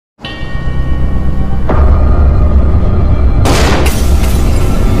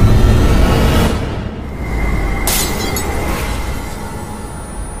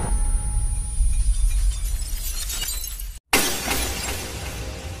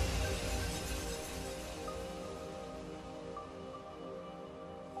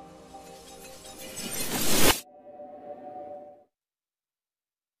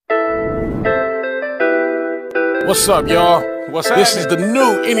What's up, y'all? This is the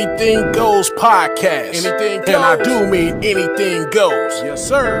new Anything Goes podcast. Anything goes. And I do mean anything goes. Yes,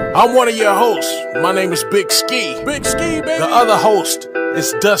 sir. I'm one of your hosts. My name is Big Ski. Big Ski, baby. The other host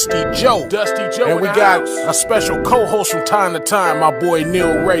is Dusty Joe. Dusty Joe. And we got a special co-host from time to time, my boy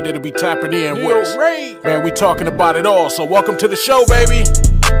Neil Ray, that'll be tapping in with us. Ray. Man, we talking about it all. So welcome to the show, baby.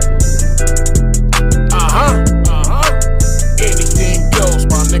 Anything goes,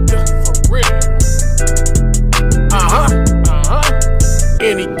 my nigga. For real.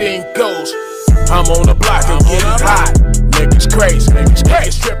 Anything goes. I'm on the block and getting hot. Niggas crazy.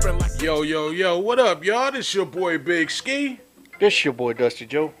 Niggas tripping like. Yo, what up, y'all? This your boy Big Ski. This your boy Dusty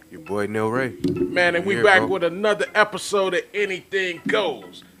Joe. Your boy Neil Ray. Man, and we back with another episode of Anything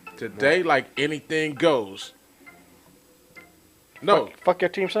Goes. Today, like anything goes. No. Fuck your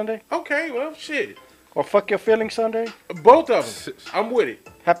team Sunday? Okay, well, shit. Or fuck your feelings Sunday? Both of them. I'm with it.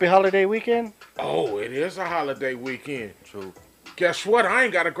 Happy holiday weekend? Oh, it is a holiday weekend. True. Guess what? I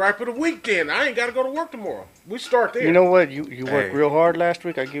ain't got to gripe of the weekend. I ain't got to go to work tomorrow. We start there. You know what? You worked real hard last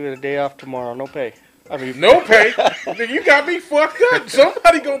week. I give you a day off tomorrow. No pay. No pay? You got me fucked up.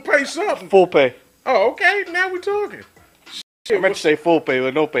 Somebody gonna pay something. Full pay. Oh, okay. Now we talking. I meant to say full pay,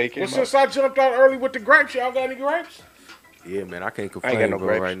 but no pay. Well, since I jumped out early with the grapes, y'all got any grapes? Yeah, man, I can't complain, I ain't got no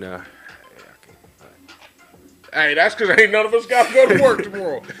bro, grapes. right now. Hey, that's because ain't none of us got to go to work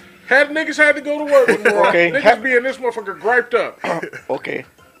tomorrow. Niggas had to go to work tomorrow. Okay. Niggas be in this motherfucker griped up. Okay.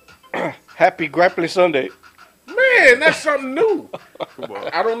 Happy Grappling Sunday. Man, that's something new.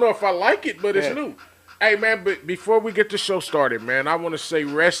 I don't know if I like it, but it's new. Hey, man, but before we get the show started, man, I want to say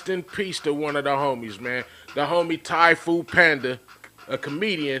rest in peace to one of the homies, man. The homie Thai Fu Panda, a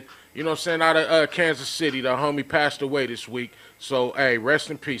comedian, you know what I'm saying, out of Kansas City. The homie passed away this week. So, hey,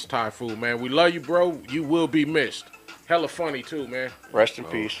 rest in peace, Thai Fu, man. We love you, bro. You will be missed. Hella funny, too, man. Rest in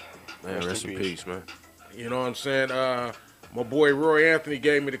peace. Man, rest in peace, man. You know what I'm saying? My boy Roy Anthony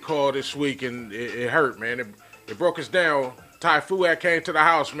gave me the call this week, and it hurt, man. It broke us down. Thai Fu had came to the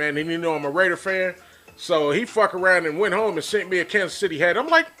house, man, and you know I'm a Raider fan. So he fuck around and went home and sent me a Kansas City hat. I'm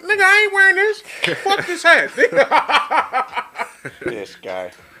like, nigga, I ain't wearing this. Fuck this hat. This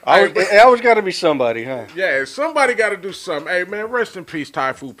guy. I always got to be somebody, huh? Yeah, somebody got to do something. Hey, man, rest in peace,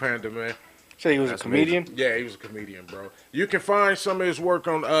 Thai Fu Panda, man. Say he was a comedian? Amazing. Yeah, he was a comedian, bro. You can find some of his work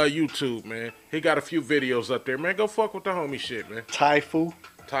on YouTube, man. He got a few videos up there, man. Go fuck with the homie shit, man. Thai Fu?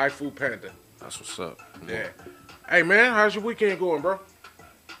 Thai Fu Panda. That's what's up. Yeah. Hey, man, how's your weekend going, bro?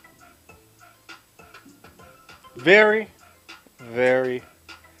 Very, very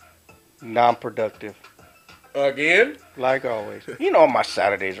non-productive. Again? Like always. You know my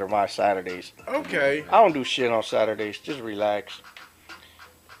Saturdays are my Saturdays. Okay. I don't do shit on Saturdays. Just relax.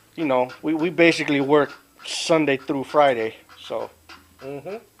 You know, we basically work Sunday through Friday, so.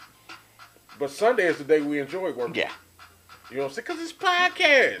 Mm-hmm. But Sunday is the day we enjoy working. Yeah. You know what I'm saying? Because it's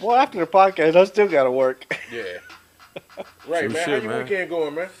podcast. Well, after the podcast, I still got to work. Yeah. Right, True man. shit, How your man. weekend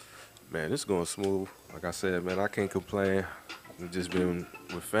going, man? Man, it's going smooth. Like I said, man, I can't complain. We've just been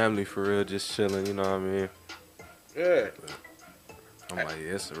with family for real, just chilling, you know what I mean? Yeah. I'm like,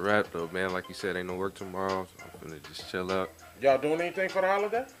 yeah, it's a wrap, though, man. Like you said, ain't no work tomorrow. So I'm finna just chill out. Y'all doing anything for the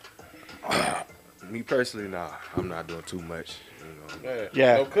holiday? Me personally, nah, I'm not doing too much, you know.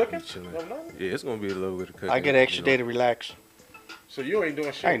 Yeah. No cooking? Chilling. No nothing? Yeah, it's gonna be a little bit of cooking. I get an extra you day know. to relax. So you ain't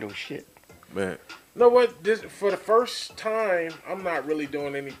doing shit? I ain't doing shit. Man, You know what? For the first time, I'm not really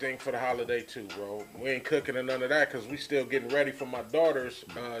doing anything for the holiday too, bro. We ain't cooking or none of that because we still getting ready for my daughter's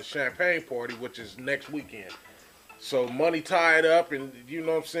champagne party, which is next weekend. So money tied up, and you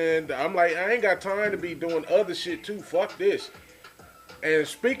know what I'm saying? I'm like, I ain't got time to be doing other shit too. Fuck this. And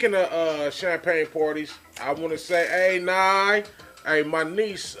speaking of champagne parties, I want to say, hey, my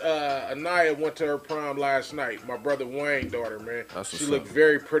niece Anaya went to her prom last night. My brother Wayne's daughter, man. That's She what's looked up.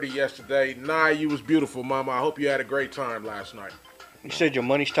 very pretty yesterday. Naya, you was beautiful, mama. I hope you had a great time last night. You said your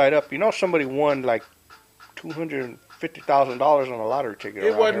money's tied up. You know somebody won like $250,000 on a lottery ticket. It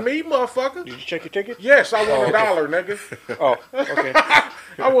around wasn't here. me, motherfucker. Did you check your ticket? Yes, I won Oh, $1, nigga. Oh, okay.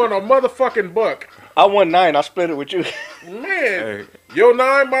 I won a motherfucking buck. I won 9. I split it with you. Man, hey, your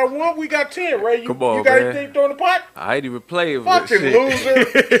 9 by 1, we got 10, Ray. Come on, you got man. anything thrown in the pot? I ain't even playing with Fucking shit. loser.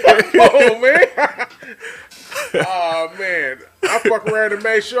 Come on, man. Oh, man. I fuck around and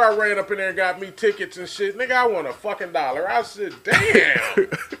made sure I ran up in there and got me tickets and shit. Nigga, I won a fucking $1. I said, damn.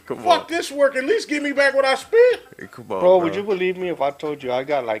 Come Fuck on. this work. At least give me back what I spent. Hey, come on, Bro, would you believe me if I told you I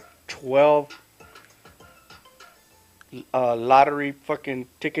got like 12 lottery fucking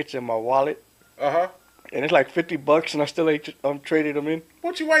tickets in my wallet? Uh-huh. And it's like $50 and I still ain't traded them in?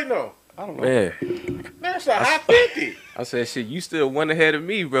 What you waiting on? I don't know. Man, That's a high 50. I said, shit, you still one ahead of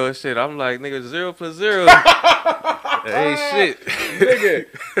me, bro. Shit, I'm like, nigga, 0 plus 0. Ain't shit.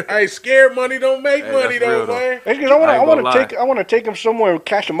 Nigga, hey, scared money don't make Hey, money that's though, real, though. man. It's 'cause I ain't gonna I want to take them somewhere and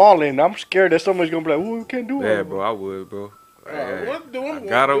cash them all in. I'm scared that somebody's gonna be like, "Oh, we can't do it." Yeah, bro, I would, bro. What do him?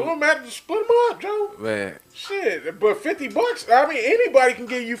 got Do 'em. him have to split them up, Joe? Man, Shit, but $50. I mean, anybody can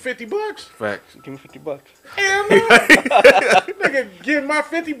give you $50. facts. Give me $50. Hell no, nigga, give my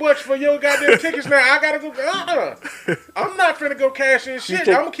 $50 for your goddamn tickets now. I gotta go. I'm not finna go cash in shit.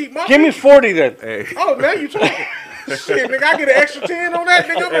 I'm gonna keep my. Give me 40 then. Hey, Oh, now you talking? Shit, nigga, I get an extra 10 on that.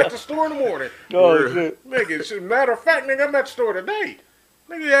 Nigga, I'm at the store in the morning. Oh, Real. shit. Nigga, shit, matter of fact, nigga, I'm at the store today.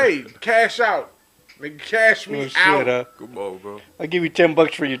 Nigga, hey, cash out. Nigga, cash me Oh, shit, out. come on, bro. I'll give you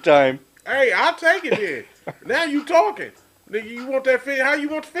 $10 for your time. Hey, I'll take it then. Now you talking. Nigga, you want that 50? How you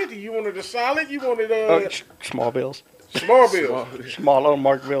want the 50? You wanted a solid? You wanted Small bills. small bills? Small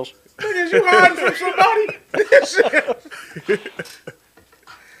unmarked bills. Nigga, is you hiding from somebody?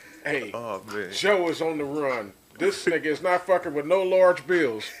 Hey, Oh, man. Joe is on the run. This nigga is not fucking with no large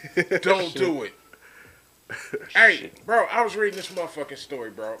bills. Don't do it. Hey, bro, I was reading this motherfucking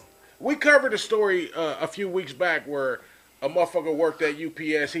story, bro. We covered a story a few weeks back where a motherfucker worked at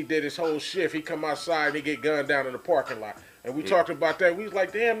UPS. He did his whole shift. He come outside and he get gunned down in the parking lot. And we talked about that. We was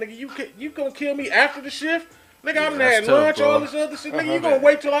like, damn, nigga, you gonna kill me after the shift? Nigga, I done that's had tough, lunch, bro. all this other shit. Nigga, you gonna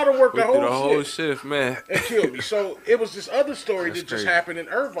wait till I done work the Went through whole the shift whole shift, man. and kill me. So it was this other story That's that just crazy. happened in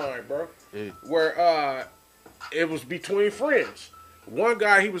Irvine, bro, Yeah. where it was between friends. One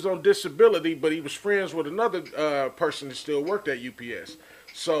guy, he was on disability, but he was friends with another person that still worked at UPS.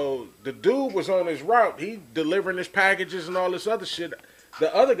 So the dude was on his route. He delivering his packages and all this other shit.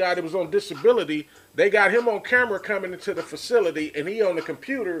 The other guy that was on disability, they got him on camera coming into the facility, and he on the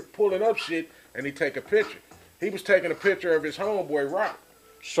computer pulling up shit, and he take a picture. He was taking a picture of his homeboy route.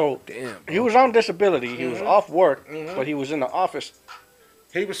 So Damn, he was on disability. He was off work, Mhm. but he was in the office.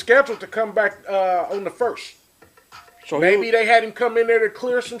 He was scheduled to come back on the 1st. So Maybe he they had him come in there to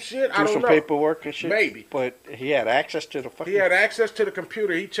clear some shit. I do don't some know. paperwork and shit. Maybe. But he had access to the fucking. He had access to the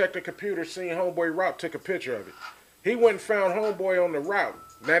computer. He checked the computer, seen homeboy route, took a picture of it. He went and found homeboy on the route.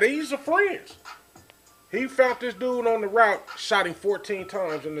 Now these are friends. He found this dude on the route, shot him 14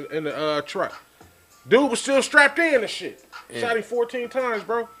 times in the truck. Dude was still strapped in and shit. Shot him 14 times,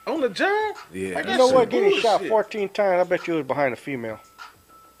 bro. On the job. Yeah, Like, You that's know some what? Getting shot bullshit. 14 times, I bet you was behind a female.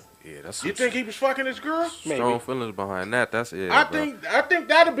 Yeah, that's You some think he was fucking his girl? Maybe. strong feelings behind that. That's it. I bro. think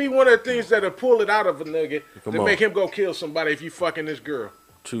that'll be one of the things that'll pull it out of a nigga Come to on. make him go kill somebody if you fucking this girl.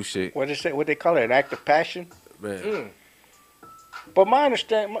 True shit, What they call it? An act of passion. man. But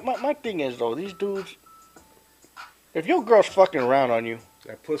my thing is though, these dudes. If your girl's fucking around on you,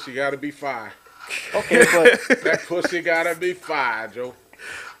 That pussy gotta be fire. okay, but That pussy gotta be fire, Joe.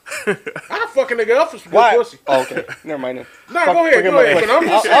 I fucking nigga up for some good why? pussy. Oh, okay, never mind. Then. No, Fuck- go ahead, forget go my ahead. But question. I'm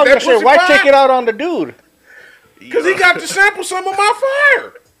just I saying was that gonna say, pussy why fire? take it out on the dude? Because he got to sample some of my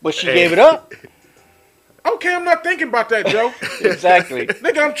fire. But she gave it up. Okay, I'm not thinking about that, Joe. Exactly.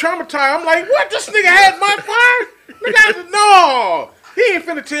 Nigga, I'm traumatized. I'm like, what? This nigga had my fire? Nigga, no. He ain't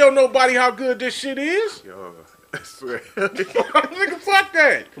finna tell nobody how good this shit is. Yo, I swear. Nigga, fuck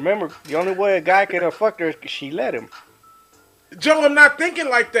that. Remember, the only way a guy could have fucked her is 'cause she let him. Joe, I'm not thinking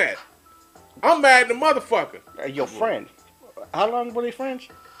like that. I'm mad at the motherfucker. Your friend. How long were they friends?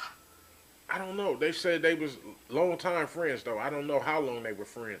 I don't know. They said they was long time friends though. I don't know how long they were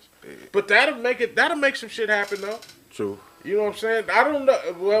friends. But that'll make some shit happen though. True. You know what I'm saying? I don't know.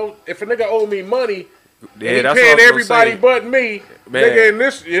 Well, if a nigga owe me money, Yeah, and he that's paying what I was everybody gonna say. but me, Man. nigga, and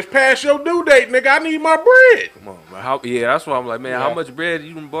this is past your due date, nigga. I need my bread. Come on, man. Yeah, that's why I'm like, man, Yeah. how much bread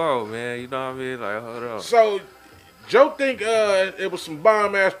you can borrow, man? You know what I mean? Like, hold up, So Joe think it was some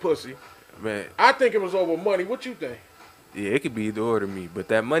bomb ass pussy. man. I think it was over money. What you think? Yeah, it could be either or to me, but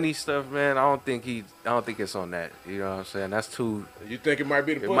that money stuff, man, I don't think it's on that. You know what I'm saying? That's too. You think it might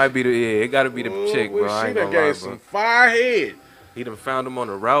be the It pussy? might be it got to be the Ooh, chick, bro. I She ain't done gonna lie, gave bro. some fire head. He done found him on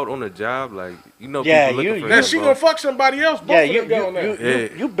the route, on the job, like you know. Yeah, people looking for Now him, she bro. gonna fuck somebody else. Both Yeah, of you them going there.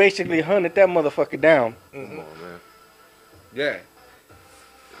 Yeah. you basically hunted that motherfucker down. Come on, man. Yeah.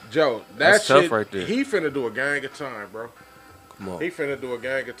 Joe, that That's tough shit, right there. he finna do a gang of time, bro. Come on. He finna do a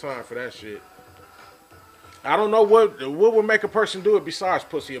gang of time for that shit. I don't know what would make a person do it besides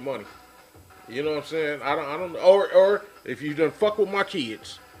pussy or money. You know what I'm saying? I don't or if you done fuck with my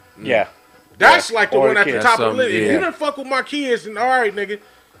kids. Yeah. That's like the Or one at the kids. top of the That's list. If something, you yeah. done fuck with my kids, then all right, nigga.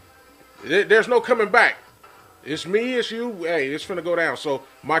 There's no coming back. It's me, it's you. Hey, it's finna go down. So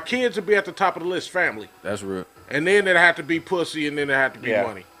my kids will be at the top of the list, family. That's real. And then it have to be pussy, and then it have to be Yeah.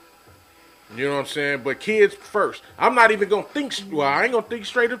 money. You know what I'm saying? But kids first. I'm not even gonna think. Well, I ain't gonna think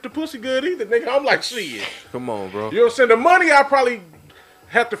straight if the pussy good either, nigga. I'm like, shit. Come on, bro. You know what I'm saying? The money, I probably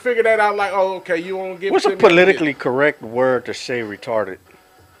have to figure that out. Like, oh, okay, you won't get. What's a politically correct word to say retarded?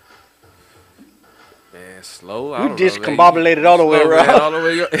 Man, slow. You discombobulated all the way around. All the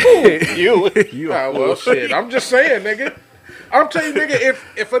way. You. Ah, well, shit. I'm just saying, nigga. I'm telling you, nigga,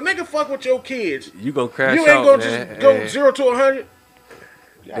 if a nigga fuck with your kids, You gonna crash you ain't out, gonna man. just go Hey, 0 to 100.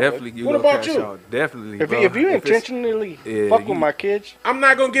 Definitely, you What gonna about crash you? out. Definitely, If bro. you If it's- intentionally Yeah, fuck you- with my kids, I'm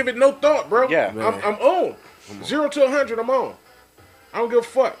not gonna give it no thought, bro. Yeah. I'm on. 0 to 100, I'm on. I don't give a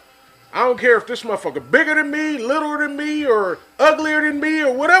fuck. I don't care if this motherfucker bigger than me, littler than me, or uglier than me,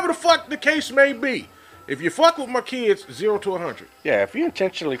 or whatever the fuck the case may be. If you fuck with my kids, 0 to 100. yeah, if you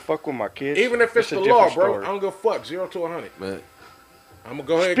intentionally fuck with my kids, Even if it's a the different law, bro, story. I don't give a fuck. 0 to 100. Man, I'm gonna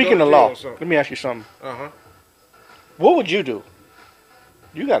go ahead. Speaking and go of to jail law, or something. let me ask you something. Uh-huh. What would you do?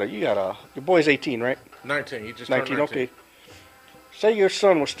 You got your boy's 18, right? 19. He just 19, turned 19. okay. Say your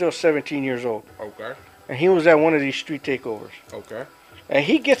son was still 17 years old, Okay. and he was at one of these street takeovers, Okay. and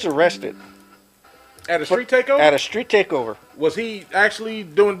he gets arrested At a street takeover? at a street takeover. Was he actually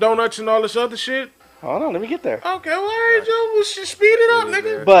doing donuts and all this other shit? Hold on, let me get there. Okay, well, all right, Joe. Well, speed it up, Yeah,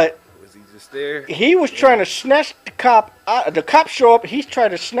 nigga. man. But was he just there? he was trying to snatch the cop. The cops show up. He's trying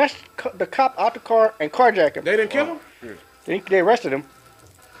to snatch the cop out the car and carjack him. They didn't kill him? They arrested him.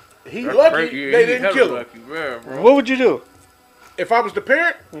 He lucky they didn't kill him. Bro. What would you do? If I was the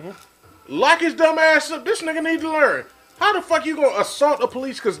parent, lock his dumb ass up. This nigga need to learn. How the fuck you gonna assault a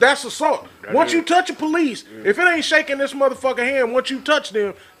police? Because that's assault. Once you touch a police, if it ain't shaking this motherfucker hand, once you touch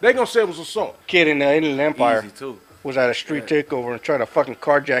them, they gonna say it was assault. Kid in the Inland Empire Easy too. was at a street takeover and tried to fucking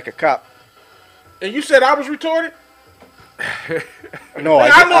carjack a cop. And you said I was retarded? No,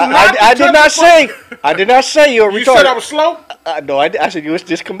 Man, I know not to I did touch not the say. I did not say you were You retarded. said I was slow? No, I said you was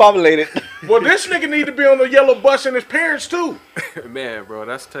discombobulated. Well, this nigga need to be on the yellow bus and his parents too. Man, bro,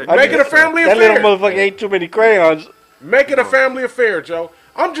 that's I technical. Make it a family that affair. little motherfucker ate too many crayons. Make it a family affair, Joe.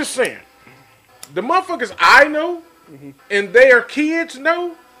 I'm just saying. The motherfuckers I know and their kids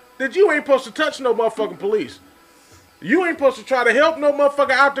know that you ain't supposed to touch no motherfucking police. You ain't supposed to try to help no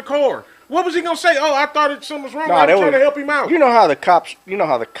motherfucker out the car. What was he gonna say? Oh, I thought something was wrong. Nah, I they was trying were- to help him out. You know how the cops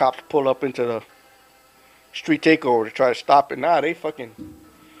pull up into the street takeover to try to stop it. Nah, they fucking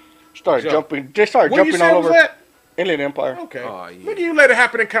started Jump. jumping. They started Where you jumping say all it was over at? Inland Empire. Okay. Oh, yeah. Nigga, you let it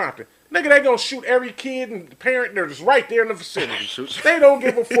happen in Compton. Nigga, they gonna shoot every kid and parent that's right there in the vicinity. They don't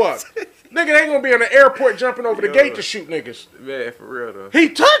give a fuck. Nigga, they gonna be in the airport jumping over the Yo. gate to shoot niggas. Man, for real though. He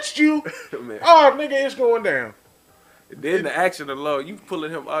touched you. Man. Oh, nigga, it's going down. Then the action alone, you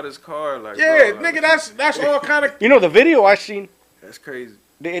pulling him out his car like, Yeah, bro, like, nigga, that's all kind of. You know the video I seen. that's crazy.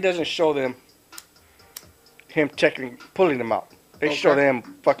 It doesn't show him pulling them out. They show Okay.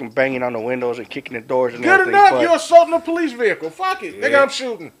 them fucking banging on the windows and kicking the doors and Good everything. enough. but- You're assaulting a police vehicle. Fuck it, nigga. Yeah. I'm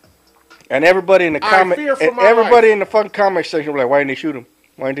shooting. And everybody in the I comment, fear for and my everybody life. in the fucking comment section was like, "Why didn't they shoot him?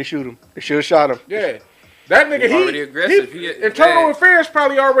 Why didn't they shoot him? They should have shot him." Yeah. That nigga, He already aggressive. He- internal man. affairs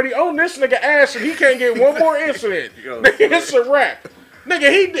probably already on this nigga ass, and he can't get one more incident. Yo, Nigga, it's a wrap. Nigga,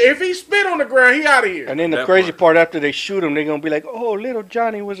 if he spit on the ground, he out of here. And then the That crazy part. part, after they shoot him, they're gonna be like, "Oh, little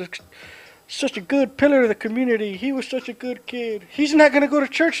Johnny was such a good pillar of the community. He was such a good kid. He's not gonna go to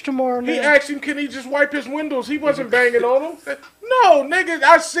church tomorrow He now." asked him, can he just wipe his windows? He wasn't banging on him. No, nigga,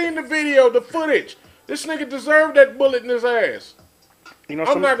 I seen the video, the footage. This nigga deserved that bullet in his ass. You know,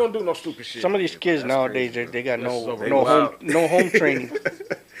 I'm not gonna do no stupid shit. some of these kids That's nowadays, crazy, they got That's no so no wild. home training.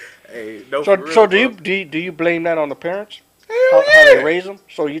 Hey, no, So for real, so bro. do you blame that on the parents? Hell How yeah. they raise them?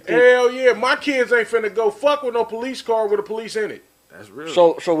 So you think? Hell yeah. My kids ain't finna go fuck with no police car with a police in it. That's real.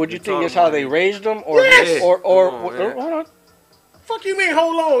 So would you You're think it's talking how about they it. raised them, or Yes. or Come on, man. hold on, Fuck you mean,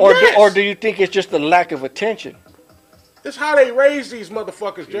 hold on. or yes. or do you think it's just the lack of attention? It's how they raise these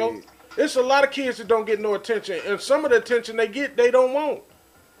motherfuckers, Joe. It's a lot of kids that don't get no attention, and some of the attention they get, they don't want.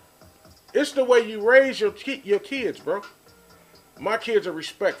 It's the way you raise your kids, bro. My kids are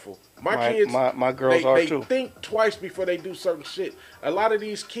respectful. My kids, my girls are they too. think twice before they do certain shit. A lot of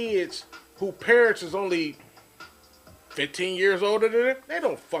these kids who parents is only 15 years older than them, they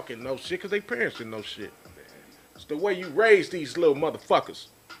don't fucking know shit because their parents didn't know shit. It's the way you raise these little motherfuckers.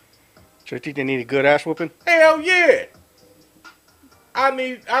 So you think they need a good ass whooping? Hell yeah.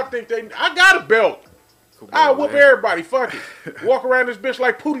 I got a belt. Come I'll on, whoop man. everybody. Fuck it. Walk around this bitch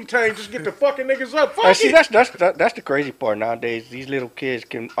like Pootie Tang. Just get the fucking niggas up. Fuck See, it. that's the crazy part nowadays. These little kids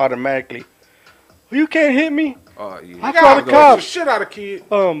can automatically, you can't hit me. Oh, yeah. I I call gotta the punch the cops. shit out of kid.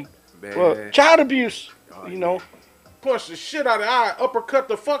 Man. Child abuse. You know, Punch the shit out of I uppercut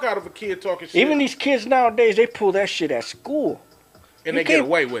the fuck out of a kid talking shit. even these kids nowadays, they pull that shit at school. and they get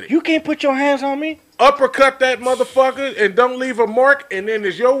away with it. You can't put your hands on me. Uppercut that motherfucker and don't leave a mark, and then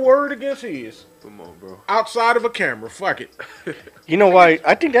it's your word against his. Come on, bro. Outside of a camera, fuck it. You know why?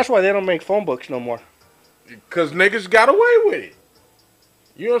 I think that's why they don't make phone books no more. Because niggas got away with it.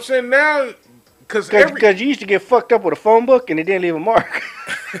 You know what I'm saying? Now, because you used to get fucked up with a phone book and it didn't leave a mark.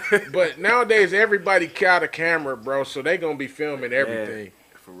 but nowadays everybody got a camera, bro, so they gonna be filming everything.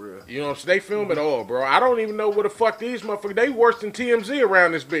 Yeah, for real. You know what I'm saying? They film it all, bro. I don't even know what the fuck these motherfuckers. They worse than TMZ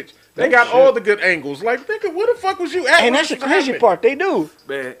around this bitch. They got all the good angles. Like, nigga, where the fuck was you at? And that's the crazy part. They do.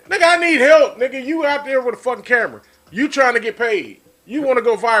 Man. Nigga, I need help. Nigga, you out there with a fucking camera. You trying to get paid. You want to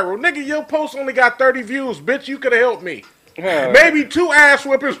go viral. Nigga, your post only got 30 views. Bitch, you could have helped me. Maybe 2 ass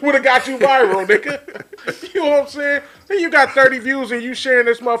whippers would have got you viral, nigga. You know what I'm saying? Then you got 30 views and you sharing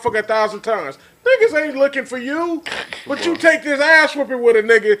this motherfucker 1,000 times. Niggas ain't looking for you. But you take this ass whipping with a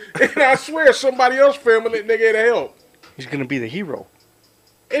nigga, and I swear somebody else filming it, nigga, it'll help. He's going to be the hero.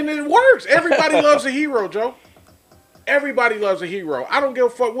 And it works. Everybody loves a hero, Joe. Everybody loves a hero. I don't give a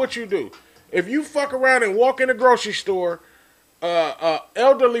fuck what you do. If you fuck around and walk in a grocery store,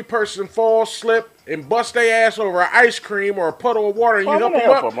 elderly person falls, slip, and bust their ass over an ice cream or a puddle of water, and you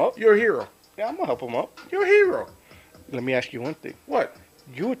help them up, you're a hero. Yeah, I'm going to help him up. You're a hero. Let me ask you one thing. What?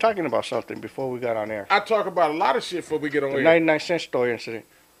 You were talking about something before we got on air. I talk about a lot of shit before we get on The air. 99-cent store incident.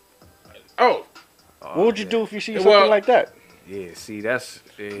 Oh. What would you do if you see something like that? Yeah, see, that's...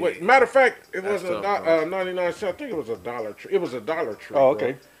 Wait, matter of fact, it That's wasn't tough, 99 cents. I think it was a Dollar Tree. It was a Dollar Tree. Oh,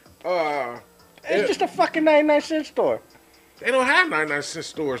 okay. It's just a fucking 99-cent store. They don't have 99-cent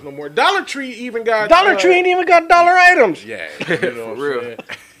stores no more. Dollar Tree even got... Dollar Tree ain't even got dollar items. Yeah, you know what I'm saying?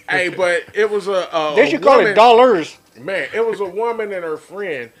 Hey, but it was they should call it dollars. Man, it was a woman and her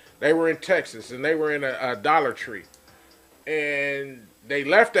friend. They were in Texas, and they were in a Dollar Tree. And they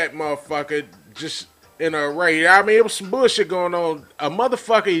left that motherfucker just in a array. I mean, it was some bullshit going on. A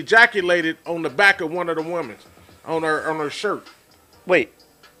motherfucker ejaculated on the back of one of the women, on her shirt. Wait.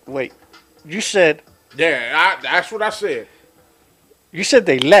 You said... Yeah, that's what I said. You said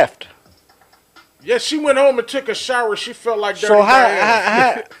they left. Yeah, she went home and took a shower. She felt like dirty. So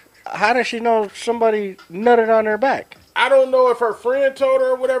how does she know somebody nutted on her back? I don't know if her friend told her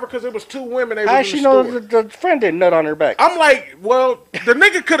or whatever, because it was 2 women. How does she know the friend didn't nut on her back? I'm like, well, the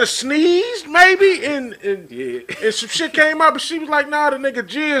nigga could have sneezed maybe, and some shit came out, but she was like, nah, the nigga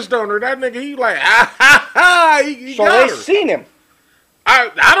jizzed on her. That nigga, he like, he so got they her. seen him.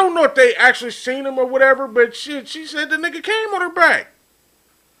 I don't know if they actually seen him or whatever, but shit, she said the nigga came on her back.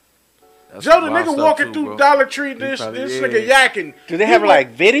 That's Joe, the nigga walking through bro. Dollar Tree, this nigga yakking. Do they have like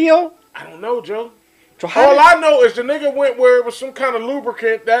video? I don't know, Joe. So all I know is the nigga went where it was some kind of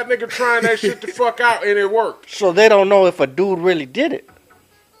lubricant. That nigga trying that shit the fuck out, and it worked. So they don't know if a dude really did it.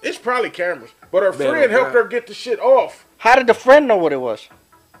 It's probably cameras, but her friend helped her get the shit off. How did the friend know what it was?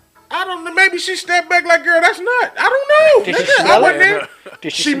 I don't know. Maybe she stepped back like, girl, that's not. I don't know. Did she smell it?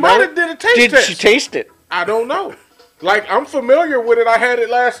 Did she might have did a taste test. Did she taste it? I don't know. Like, I'm familiar with it. I had it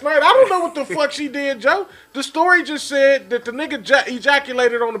last night. I don't know what the fuck she did, Joe. The story just said that the nigga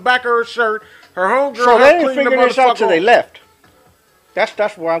ejaculated on the back of her shirt. Her homegirl. So they didn't figure this out till they left.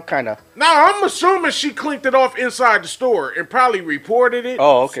 That's where I'm kind of. Now, I'm assuming she cleaned it off inside the store and probably reported it.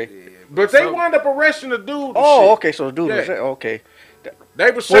 Oh, okay. But they wound up arresting the dude. Oh, okay. So the dude was okay. They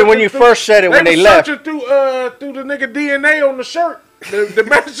were when you first said it, when they left. They were searching through the nigga DNA on the shirt. The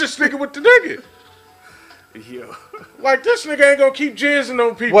matches nigga with the nigga. Yo. Like, this nigga ain't gonna keep jizzing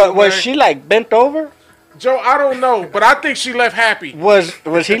on people. What, was she like bent over? Joe, I don't know, but I think she left happy. Was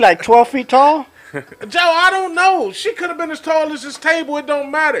he like 12 feet tall? Joe, I don't know. She could have been as tall as this table. It don't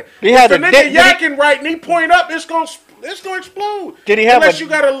matter. If the nigga yakking right and he point up, it's gonna explode. Did he have Unless you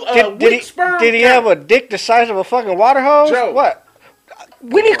got a weak sperm Did he have a dick the size of a fucking water hose? Joe. What?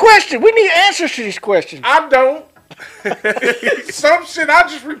 We need questions. We need answers to these questions. I don't. Some shit I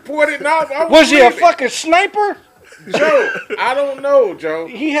just reported. Now was he a fucking sniper? Joe, I don't know, Joe.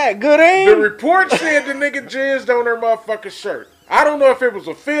 He had good aim. The report said the nigga jizzed on her motherfucking shirt. I don't know if it was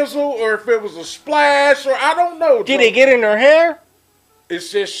a fizzle or if it was a splash or I don't know. Joe. Did it get in her hair? It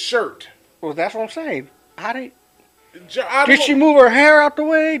says shirt. Well, that's what I'm saying. How did? Joe, did she move her hair out the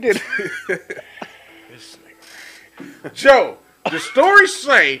way? Did? This nigga. Joe, the stories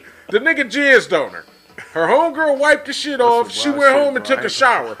say the nigga jizzed on her. Her homegirl wiped the shit off. She went home and took a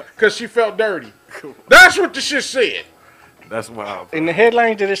shower because she felt dirty. That's what the shit said. That's wild. In the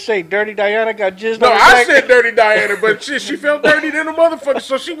headlines, did it say Dirty Diana got jizzed no, on her I back? said Dirty Diana, but shit, she felt dirty than a motherfucker.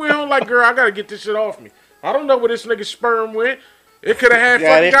 So she went home like, girl, I got to get this shit off me. I don't know where this nigga's sperm went. It could have had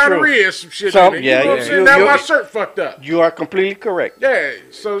fucking gonorrhea or some shit in it. You know what I'm saying? Now my shirt fucked up. You are completely correct. Yeah,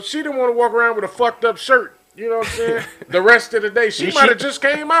 so she didn't want to walk around with a fucked up shirt You know what I'm saying? The rest of the day, she might have just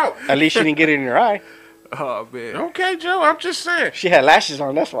came out. At least she didn't get it in her eye. Oh man. Okay, Joe, I'm just saying. She had lashes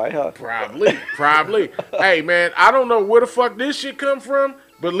on, that's why, huh? Probably. Hey, man, I don't know where the fuck this shit come from,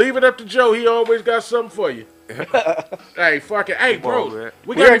 but leave it up to Joe. He always got something for you. Hey, fuck it. Hey, bro, man.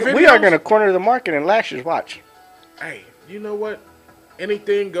 we are going to corner the market in lashes, watch. Hey, you know what?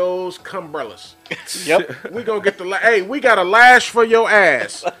 Anything goes, cumbrellas. Yep. We gonna get hey, we got a lash for your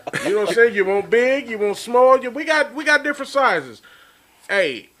ass. You know what I'm saying? You want big, you want small. We got different sizes.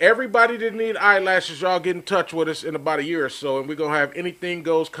 Hey, everybody that need eyelashes, y'all get in touch with us in about a year or so, and we're going to have anything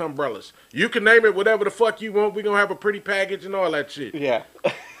goes cumbrellas. You can name it whatever the fuck you want. We're going to have a pretty package and all that shit. Yeah.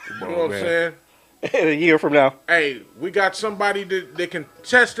 You know what I'm saying? A year from now. Hey, we got somebody that can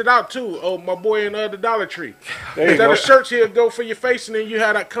test it out, too. Oh, my boy in the Dollar Tree. There you Instead go. of shirts here go for your face, and then you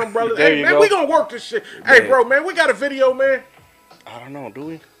had a cumbrella. There Hey, you man, go. we going to work this shit. Hey, bro, man, we got a video, man. I don't know, do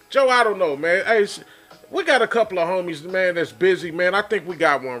we? Joe, I don't know, man. Hey, we got a couple of homies, man, that's busy, man. I think we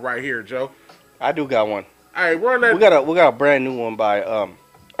got one right here, Joe. I do got one. Hey, run that. We got a brand new one by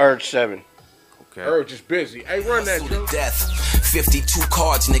Urge 7. Okay. Urge is busy. Hey, run that, Joe. Death. 52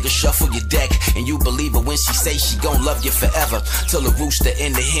 cards, nigga, shuffle your deck. And you believe her when she say she gon' love you forever. Till the rooster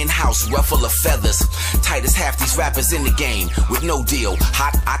in the hen house ruffle her feathers. Tight as half these rappers in the game with no deal.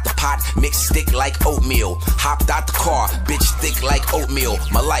 Hot out the pot, mixed stick like oatmeal. Hopped out the car, bitch thick like oatmeal.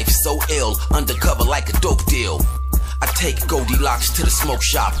 My life so ill, undercover like a dope deal. I take Goldilocks to the smoke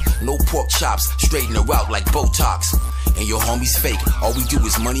shop. No pork chops, straighten her out like Botox. And your homies fake, all we do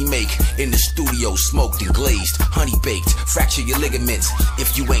is money make. In the studio, smoked and glazed, honey baked. Fracture your ligaments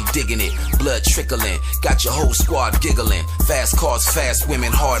if you ain't digging it. Blood trickling, got your whole squad giggling. Fast cars, fast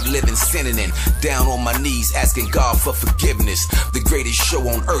women, hard living, sinning. Down on my knees, asking God for forgiveness. The greatest show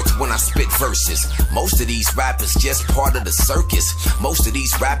on earth when I spit verses. Most of these rappers just part of the circus. Most of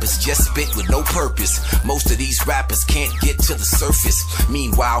these rappers just spit with no purpose. Most of these rappers can't get to the surface.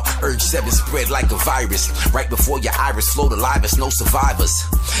 Meanwhile, Urge 7 spread like a virus. Right before your iris float alive as no survivors.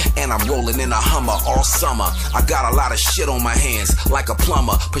 And I'm rolling in a Hummer all summer. I got a lot of shit on my hands, like a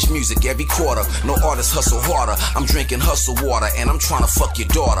plumber. Push music every quarter, no artists hustle harder. I'm drinking hustle water and I'm trying to fuck your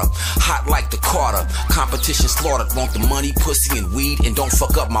daughter. Hot like the Carter, competition slaughtered. Want the money, pussy, and weed, and don't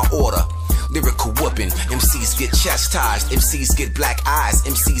fuck up my order. Lyrical whooping, MCs get chastised, MCs get black eyes,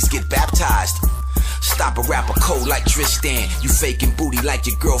 MCs get baptized. Stop a rapper cold like Tristan. You faking booty like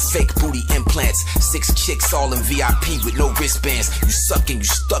your girl fake booty implants. 6 chicks all in VIP with no wristbands. You sucking, you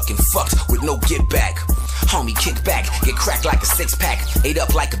stuck and fucked with no get back. Homie, kick back, get cracked like a 6-pack. Ate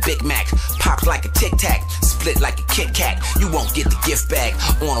up like a Big Mac, popped like a Tic Tac. Split like a Kit Kat, you won't get the gift bag.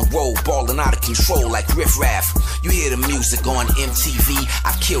 On a roll, ballin' out of control like Riff Raff. You hear the music on MTV.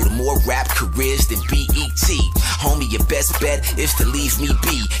 I've killed more rap careers than BET. Homie, your best bet is to leave me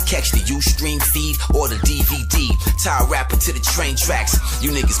be. Catch the Ustream feed or the DVD. Tie a rapper to the train tracks.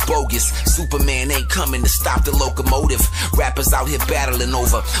 You niggas bogus. Superman ain't coming to stop the locomotive. Rappers out here battling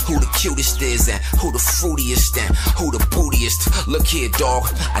over who the cutest is and who the fruitiest and who the bootiest. Look here, dog.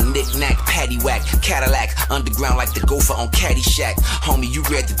 I knick-knack, paddywhack, Cadillac. Underground like the gopher on Caddyshack. Homie, you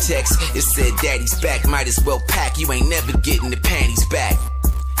read the text. It said daddy's back. Might as well pack. You ain't never getting the panties back.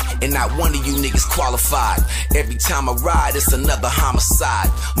 And not one of you niggas qualified. Every time I ride, it's another homicide.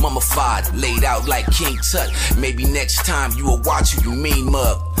 Mummified, laid out like King Tut. Maybe next time you will watch who you mean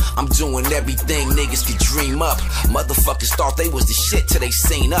mug. I'm doing everything niggas could dream up. Motherfuckers thought they was the shit till they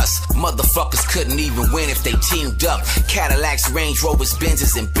seen us. Motherfuckers couldn't even win if they teamed up. Cadillacs, Range Rovers,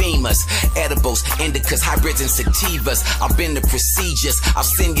 Benzes, and Beamers. Edibles, indicas, hybrids, and sativas. I've been the procedures, I'll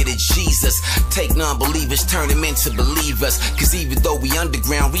send you to Jesus. Take non-believers, turn them into believers. Cause even though we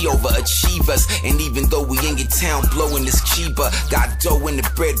underground, we overachievers. And even though we in your town blowing this cheaper, got dough in the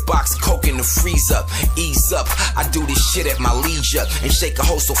bread box, coke in the freezer. Ease up, I do this shit at my leisure. And shake a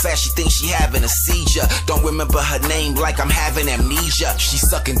hoe so fast she thinks she having a seizure. Don't remember her name like I'm having amnesia. She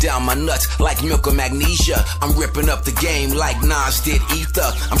sucking down my nuts like milk or magnesia. I'm ripping up the game like Nas did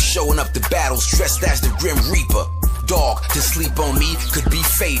Ether. I'm showing up the battles dressed as the Grim Reaper. Dog, to sleep on me could be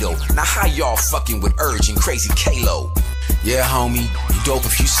fatal. Now how y'all fucking with Urge and Crazy Kalo? Yeah, homie, you dope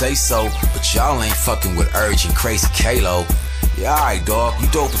if you say so, but y'all ain't fucking with Urge and Crazy Kalo. Yeah, alright, dog, you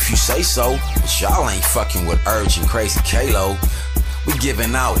dope if you say so, but y'all ain't fucking with Urge and Crazy Kalo. We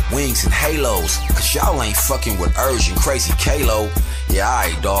giving out wings and halos, cause y'all ain't fucking with Urge and Crazy Kalo. Yeah,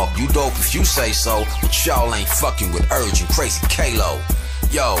 alright, dog, you dope if you say so, but y'all ain't fucking with Urge and Crazy Kalo.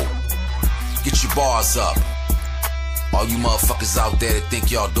 Yo, get your bars up. All you motherfuckers out there that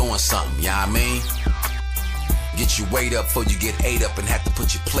think y'all doing something, you know what I mean? Get your weight up before you get ate up and have to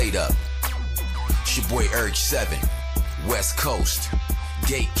put your plate up. It's your boy Urge 7, West Coast,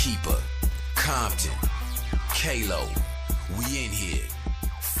 Gatekeeper, Compton. Kalo, we in here.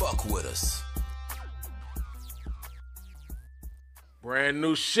 Fuck with us. Brand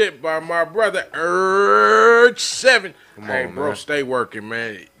new shit by my brother Urge 7. Hey, on, bro, man. stay working,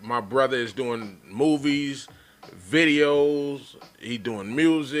 man. My brother is doing movies, videos. He doing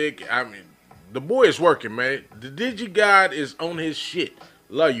music. I mean, the boy is working, man. The DigiGod is on his shit.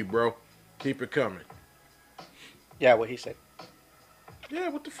 Love you, bro. Keep it coming. Yeah, what he said. Yeah,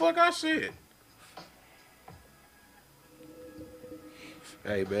 what the fuck I said?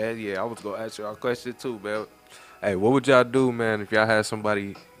 Hey, man, yeah, I was going to ask y'all a question, too, man. Hey, what would y'all do, man, if y'all had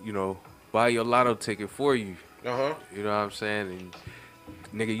somebody, you know, buy your lotto ticket for you? Uh-huh. You know what I'm saying? And,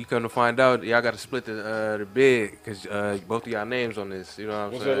 nigga, you come to find out, y'all got to split the bid because both of y'all names on this. You know what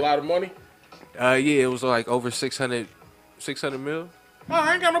I'm Was saying? it a lot of money? Yeah, it was like over 600 mil. Oh,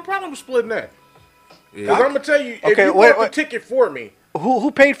 I ain't got no problem with splitting that. Yeah. Because I'm going to tell you, if Okay, you wait, bought the ticket for me,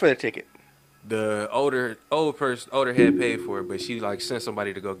 Who paid for the ticket? The older head paid for it, but she like sent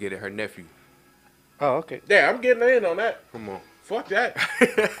somebody to go get it. Her nephew. Oh, okay. yeah, I'm getting in on that. Come on. Fuck that.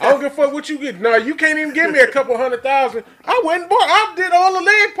 I don't give a fuck what you get. No, you can't even give me a couple $100,000. I went and bought. I did all the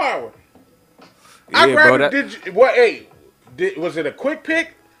leg power. I Yeah, grabbed bro, it. Did you, what? Hey, was it a quick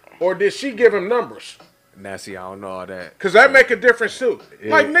pick or did she give him numbers? Now see, I don't know all that. Cause that make a difference too.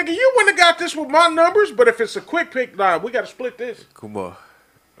 Yeah. Like nigga, you wouldn't have got this with my numbers, but if it's a quick pick, nah, we gotta split this. Come on.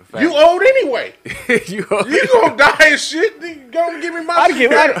 You owed anyway. you You gonna die and shit. You gonna give me my I'd shit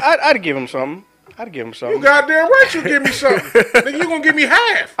give back. I'd give him something. I'd give him You something. goddamn right you give me something. Nigga, you gonna give me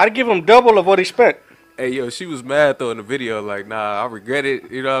half. I'd give him double of what he spent. Hey, yo, she was mad though in the video. Like, nah, I regret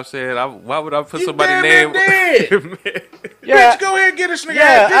it. You know what I'm saying? Why would I put You somebody's damn name? dead. Yeah, Bitch, go ahead and get this nigga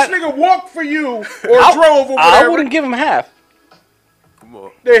Yeah, half. This nigga walked for you or drove or I whatever. wouldn't give him half. Come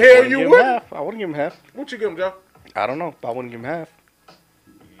on. The hell Wouldn't you give him wouldn't? half. I wouldn't give him half. What you give him, Joe? I don't know, but I wouldn't give him half.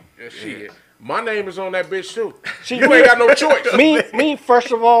 Yeah, shit. My name is on that bitch too. See, You ain't got no choice. Me.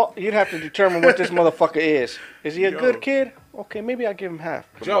 First of all, you'd have to determine what this motherfucker is. Is he a good kid? Okay, maybe I'll give him half.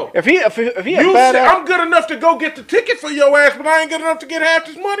 Joe, If he a you bad said ass, I'm good enough to go get the ticket for your ass, but I ain't good enough to get half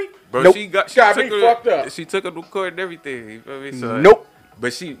this money. Bro, Nope. she Got took me her, fucked up. She took her to court and everything. You feel me? So, Nope.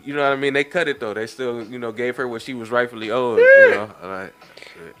 But she, you know what I mean? They cut it though. They still, you know, gave her what she was rightfully owed. You know, like,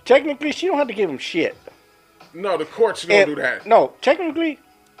 technically, she don't have to give him shit. No, the courts don't do that. No, technically,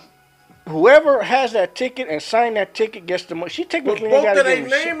 whoever has that ticket and signed that ticket gets the money. She But technically ain't both got of to their give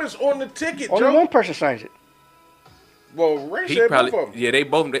him shit. name is on the ticket, Only Joe. one person signs it. Well, Ray he said probably, both of them. yeah, they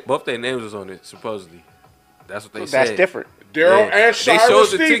both their names was on it supposedly. That's what they said. That's different. Daryl Yeah. and They Shira showed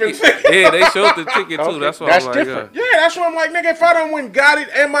the Stevens. ticket. Yeah, they showed the ticket too. Okay, That's why that's I'm like, different. Yeah, that's why I'm like, nigga, if I done went and got it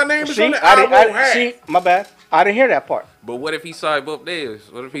and my name is See, on it, I won't have. see, my bad. I didn't hear that part. But what if he signed both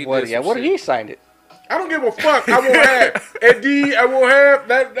names? What if he What? did Yeah, some what if shit? he signed it? I don't give a fuck. I won't have. Eddie, I won't have.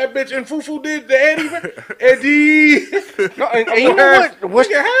 That bitch in Fufu did the Eddie. Eddie. No, and you know have- what?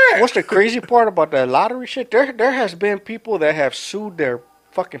 nigga have. What's the crazy part about the lottery shit? There has been people that have sued their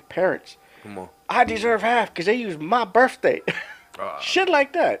fucking parents. Come on. I deserve half because they used my birthday. Shit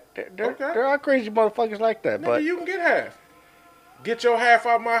like that. There are crazy motherfuckers like that. Nigga, But you can get half. Get your half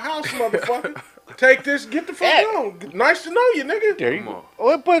out my house, motherfucker. Take this, get the fuck Hey. on. Nice to know you, nigga. there you Come go.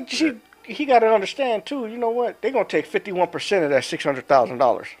 Well, but he got to understand too. You know what? They're gonna take 51% of that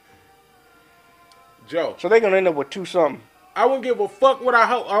 $600,000. Joe, So they're gonna end up with two something. I wouldn't give a fuck what I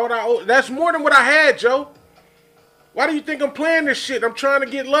owe. That's more than what I had, Joe. Why do you think I'm playing this shit? I'm trying to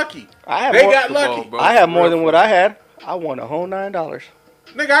get lucky. I have They more, got Come on, lucky. bro. I have more For than real. what I had. I won a whole $9.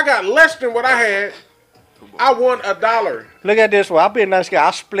 Nigga, I got less than what I had. I won $1. Look at this one. I'll be a nice guy.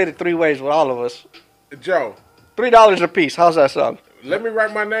 I'll split it 3 ways with all of us. Joe, $3 a piece. How's that sound? let me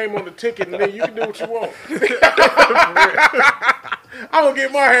write my name on the ticket and then you can do what you want. I don't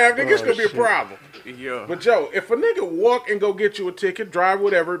get my half, nigga. It's gonna be a problem. Yeah. But Joe, if a nigga walk and go get you a ticket, drive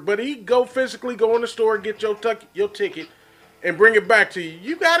whatever, but he go physically go in the store and get your ticket and bring it back to you,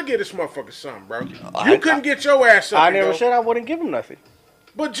 you gotta get this motherfucker something, bro. You couldn't get your ass up. I and never go. said I wouldn't give him nothing.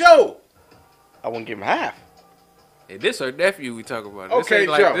 But Joe, I wouldn't give him half. Hey, this her nephew we talking about. Okay, this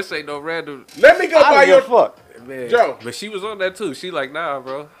ain't Joe. This ain't no random let me go I buy don't your give a fuck. man. Joe. But she was on that too. She like, nah,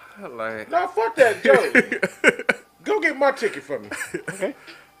 bro. Like, No, fuck that, Joe. Go get my ticket for me. Okay.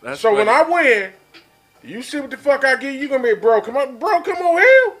 that's So when funny. I win, you see what the fuck I give you, gonna be, bro, come on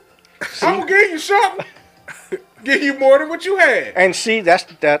here. I'm gonna give you something. Give you more than what you had. And see, that's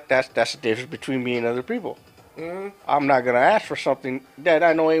the difference between me and other people. I'm not gonna ask for something that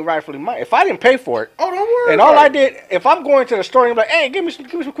I know ain't rightfully mine. If I didn't pay for it, Oh, don't worry. and all about I it. did, if I'm going to the store and I'm like, hey, give me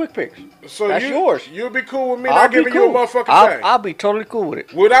some quick picks. So That's yours. You'll be cool with me I'll not be giving cool. you a motherfucking thing. I'll be totally cool with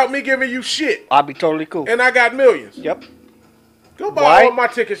it. Without me giving you shit. I'll be totally cool. And I got millions. Yep. Go buy Why? all my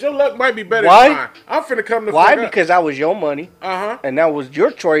tickets. Your luck might be better Why? than mine. I'm finna come to Why? fuck up. Because that was your money, Uh-huh. and that was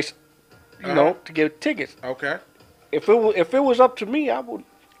your choice. You Uh-huh. know, to get tickets. Okay. If it was up to me, I would.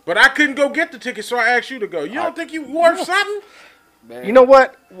 But I couldn't go get the tickets, so I asked you to go. You don't think you worth something? Man. You know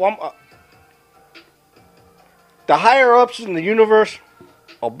what? Well, the higher ups in the universe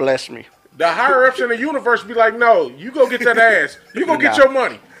will bless me. The higher ups in the universe be like, no, you go get that ass. You go get Nah. your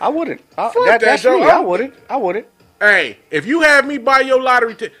money. I wouldn't. Fuck that, That's Joe. me. I wouldn't. I wouldn't. Hey, if you have me buy your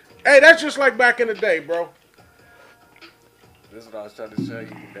lottery ticket, hey, that's just like back in the day, bro. That's what I was trying to show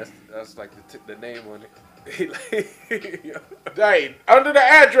you. That's like the name on it. Hey, under the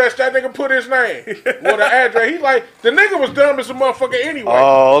address, that nigga put his name. Well, the address, he like, the nigga was dumb as a motherfucker anyway.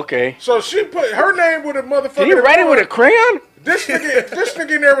 Oh, okay. So she put her name with a motherfucker. Did you write it with a crayon? This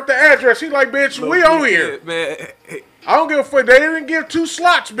nigga in there with the address. He like, bitch, we on here. Man. I don't give a fuck. They didn't give 2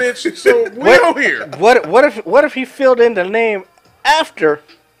 slots, bitch. So we on here. What if he filled in the name after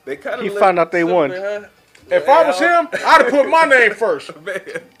They kind he found out they won? If I was him, I'd have put my name first.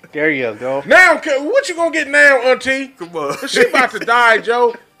 There you go. Now, what you gonna get now, auntie? Come on. She about to die,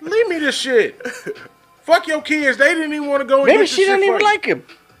 Joe. Leave me this shit. Fuck your kids. They didn't even want to go and Maybe get she this shit didn't even for you. like him.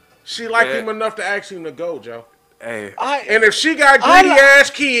 She liked Yeah. him enough to ask him to go, Joe. Hey. And if she got I greedy li- ass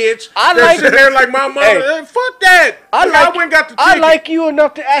kids, I that like- sit there like my mother, Hey. fuck that. I went and got the I ticket. like you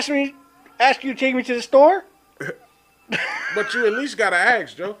enough to ask you to take me to the store. But you at least gotta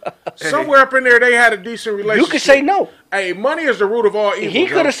ask, Joe. Somewhere up in there, they had a decent relationship. You could say no. Hey, money is the root of all evil. He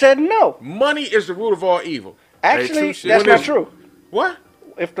Joe. could have said no. Money is the root of all evil. Actually, true shit. that's When not it's- true. What?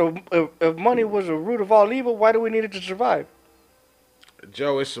 If money was the root of all evil, why do we need it to survive?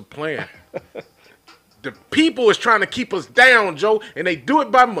 Joe, it's a plan. The people is trying to keep us down, Joe, and they do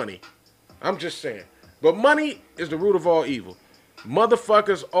it by money. I'm just saying. But money is the root of all evil.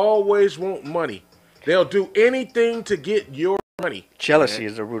 Motherfuckers always want money. They'll do anything to get your money. Jealousy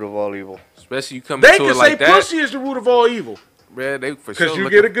is the root of all evil. Especially you come They into can it say like that. pussy is the root of all evil. Man, they for sure Because you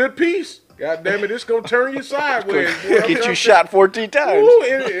looking- get a good piece. God damn it, it's going to turn you sideways. boy. Get you shot 14 times. Ooh,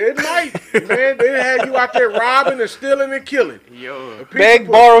 it might, man. They had you out there robbing and stealing and killing. Yo. A piece Beg, of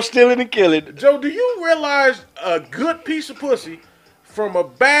pussy. borrow, stealing, and killing. Joe, do you realize a good piece of pussy from a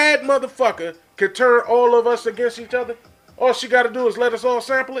bad motherfucker could turn all of us against each other? All she got to do is let us all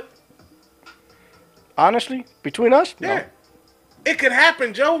sample it. Honestly, between us, Yeah, no. it could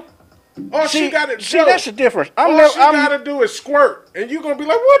happen, Joe. All she got to See, that's the difference. all she got to do is squirt, and you're gonna be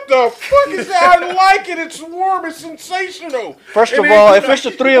like, "What the fuck is that? I like it. It's warm. It's sensational." First And of then all, you if like- it's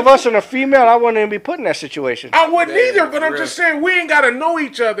the 3 of us and a female, I wouldn't even be put in that situation. I wouldn't Yeah, either, but I'm for just saying we ain't got to know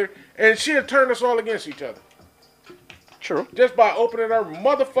each other, and she'll turn us all against each other True. just by opening her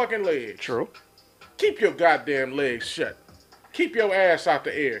motherfucking legs. True. Keep your goddamn legs shut. Keep your ass out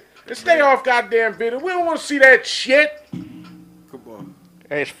the air. And stay off goddamn video. We don't want to see that shit. Come on.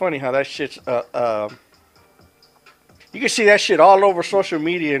 Hey, it's funny how that shit's you can see that shit all over social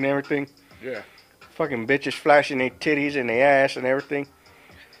media and everything. Yeah. Fucking bitches flashing their titties and their ass and everything.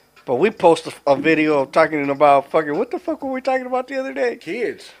 But we post a video of talking about fucking, what the fuck were we talking about the other day?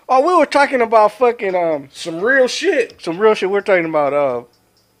 Kids. Oh, we were talking about fucking Some real shit. some real shit. We're talking about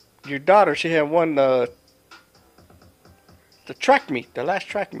your daughter. She had won the track meet, the last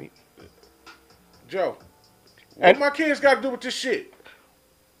track meet. Joe. What And- my kids got to do with this shit?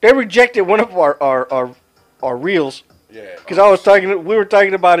 They rejected one of our reels Yeah. because we were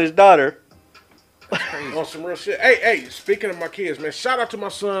talking about his daughter. On some real shit. Hey, speaking of my kids, man, shout out to my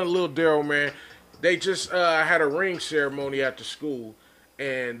son, Lil Daryl, man. They just had a ring ceremony at the school,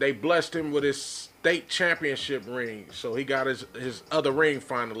 and they blessed him with his state championship ring. So he got his other ring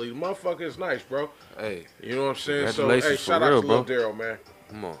finally. The motherfucker is nice, bro. Hey, You know what I'm saying? So, Congratulations hey, for shout real, out to Lil bro. Daryl, man.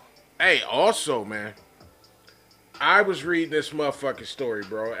 come on. Hey, also, man, I was reading this motherfucking story,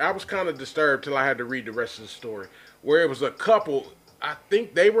 bro. I was kind of disturbed till I had to read the rest of the story, where it was a couple. I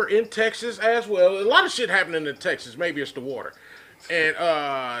think they were in Texas as well. A lot of shit happening in Texas. Maybe it's the water, and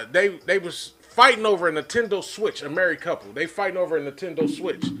they was fighting over a Nintendo Switch. A married couple. They fighting over a Nintendo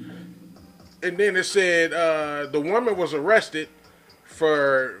Switch, and then it said the woman was arrested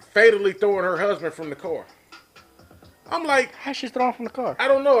for fatally throwing her husband from the car. I'm like, How's she thrown from the car? I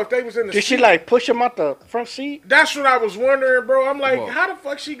don't know if they was in the Did she seat. like push him out the front seat? That's what I was wondering, bro. I'm like, Whoa. how the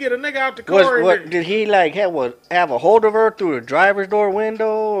fuck she get a nigga out the car? and then- Did he like have a hold of her through the driver's door window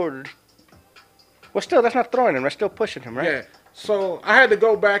or? Well, still that's not throwing him. That's still pushing him, right? Yeah. So I had to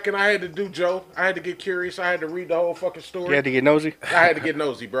go back and I had to do Joe. I had to get curious. I had to read the whole fucking story. You had to get nosy. I had to get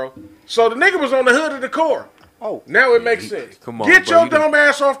nosy, bro. So the nigga was on the hood of the car. Oh, Now it makes sense. Come on, get bro, your you done- dumb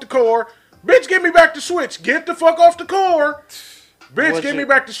ass off the car. Bitch, give me back the switch. Get the fuck off the car. Bitch, Was give me it-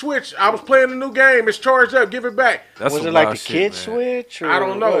 back the Switch. I was playing a new game. It's charged up. Give it back. That's Was some it like wild the shit, kid man. switch? Or I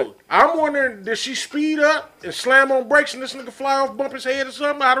don't know. what? I'm wondering, did she speed up and slam on brakes and this nigga fly off, bump his head or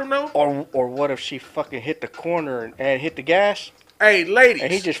something? I don't know. Or what if she fucking hit the corner and hit the gas Hey, ladies.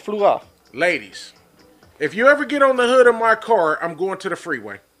 and he just flew off? Ladies, if you ever get on the hood of my car, I'm going to the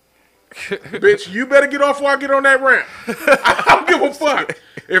freeway. Bitch, you better get off before I get on that ramp. I don't give a fuck.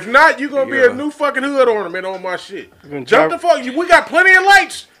 If not, you gonna be Yeah. a new fucking hood ornament on my shit. gonna Jump the drive- fuck. We got plenty of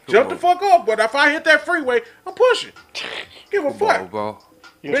lights. Jump the on. fuck off. But if I hit that freeway, I'm pushing. Give a Bro, fuck. bro.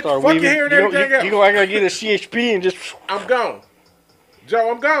 You Bitch, start fuck your weaving. hair and You everything else. you gonna act like you get a CHP and just. I'm gone.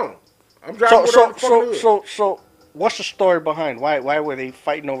 Joe, I'm gone. I'm driving So without the fucking hood. so what's the story behind why were they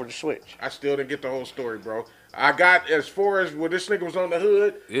fighting over the switch? I still didn't get the whole story, bro. I got as far as when this nigga was on the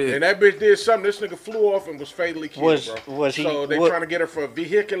hood, Yeah. and that bitch did something. This nigga flew off and was fatally killed, bro. Was he- So they what- trying to get her for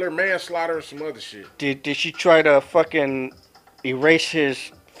vehicular manslaughter and some other shit. Did she try to fucking erase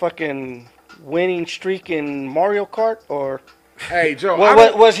his fucking winning streak in Mario Kart or Hey, Joe,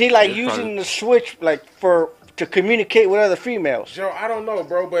 was he like It's using probably- the switch like to communicate with other females? Joe, I don't know,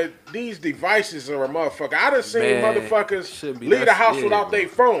 bro, but these devices are a motherfucker. I done seen Man, motherfuckers should be leave the that- house yeah, without bro. their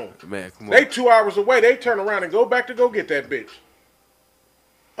phone. Man, come on. They 2 hours away. They turn around and go back to go get that bitch.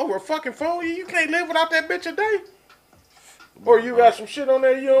 Oh, a fucking phone? You can't live without that bitch a day? Or you got some shit on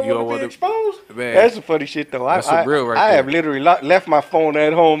there you don't You want to don't be wanna- exposed? Man, That's some funny shit though. That's some real right I there. have literally left my phone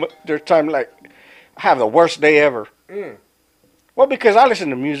at home. There's time like I have the worst day ever. Mm. Well, because I listen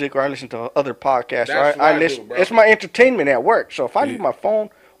to music or I listen to other podcasts. That's Or what I I listen. do, bro. It's my entertainment at work. So if I Yeah. leave my phone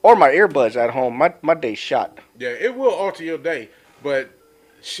or my earbuds at home, my day's shot. Yeah, it will alter your day. But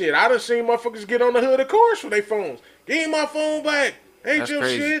shit, I done seen motherfuckers get on the hood of cars for their phones. Give me my phone back. Ain't that's your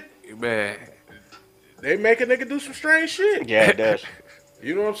crazy. shit. Man, They make a nigga do some strange shit. Yeah, it does.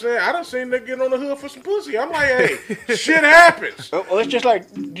 You know what I'm saying? I done seen nigga get on the hood for some pussy. I'm like, hey, shit happens. Well, it's just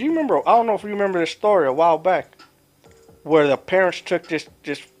like, do you remember? I don't know if you remember this story a while back, where the parents took this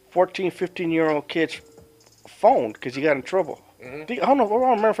 14, 15-year-old kid's phone because he got in trouble. Mm-hmm. I don't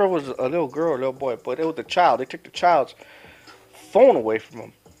remember if it was a little girl or a little boy, but it was the child. They took the child's phone away from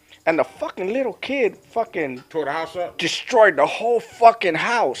him, and the fucking little kid fucking Tore the house up. destroyed the whole fucking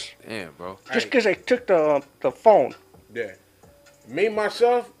house damn, bro. just Hey. because they took the phone. Yeah. Me,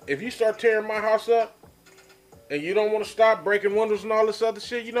 myself, if you start tearing my house up and you don't want to stop breaking windows and all this other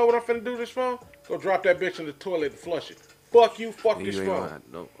shit, you know what I'm finna do with this phone? Go drop that bitch in the toilet and flush it. Fuck you, fuck this You ain't phone. gonna,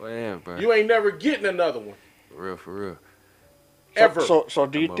 no, damn, bro. You ain't never getting another one. For real. Ever. So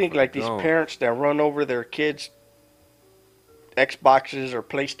do you That think motherfucker like these gone. parents that run over their kids' Xboxes or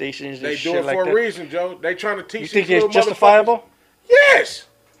PlayStations and They do shit it like for that? a reason, Joe. They trying to teach You think these it's little justifiable? motherfuckers- Yes.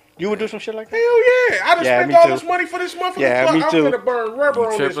 You would do some shit like that? Hell yeah. I done Yeah, spent me all too. this money for this motherfucker. Yeah, Fuck, me too. I'm finna burn rubber You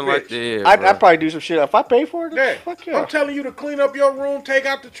on this tripping like bitch. that, yeah, I'd bro. probably do some shit if I pay for it. Yeah. Fuck yeah. I'm telling you to clean up your room, take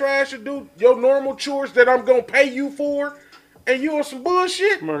out the trash, and do your normal chores that I'm gonna pay you for, and you on some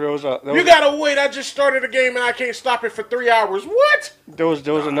bullshit. Remember there You gotta wait. I just started a game and I can't stop it for 3 hours. What? there was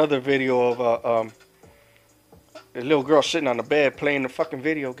another video of a little girl sitting on the bed playing the fucking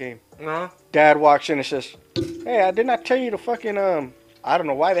video game. Uh-huh. Dad walks in and says, "Hey, I did not tell you to fucking I don't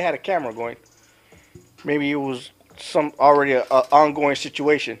know why they had a camera going. Maybe it was some already a ongoing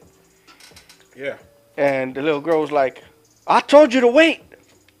situation." Yeah. And the little girl was like, "I told you to wait."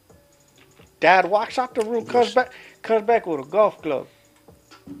 Dad walks out the room, comes back with a golf club.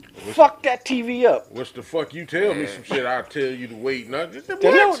 Fuck that TV up. What's the fuck you tell me some shit? I'll tell you to wait. Nothing.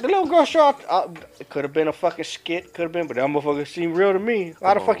 The little girl shot. It could have been a fucking skit. Could have been, but that motherfucker seemed real to me.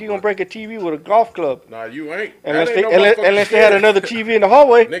 How the Come fuck on, you gonna bro. break a TV with a golf club? Nah, you ain't. Unless That they ain't no motherfucking unless they had shit. another TV in the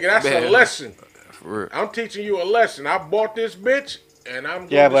hallway. Nigga, that's a Man. lesson. For real. I'm teaching you a lesson. I bought this bitch and I'm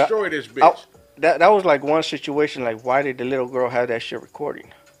gonna Yeah, but destroy this bitch. That was like one situation. Like, why did the little girl have that shit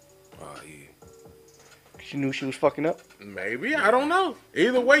recording? Oh, yeah. She knew she was fucking up. Maybe, I don't know.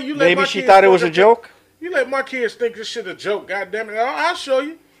 Either way, you let Maybe my she kids thought it was a fucking- joke. You let my kids think this shit a joke. God damn it! I'll show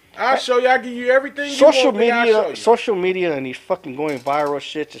you. I'll show you. I'll give you everything. Social you want, I'll show media, you. social media, and these fucking going viral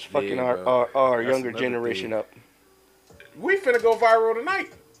shits is fucking Yeah, our bro. That's younger another generation thing. up. We finna go viral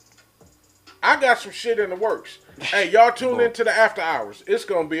tonight. I got some shit in the works. Hey, y'all tune into the after hours. It's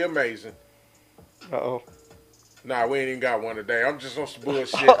gonna be amazing. Uh-oh. Nah, we ain't even got one today. I'm just on some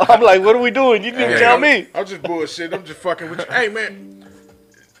bullshit. I'm like, what are we doing? You didn't Hey, tell I'm- me. I'm just bullshit. I'm just fucking with you. Hey, man,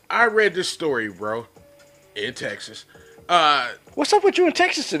 I read this story, bro, in Texas. What's up with you in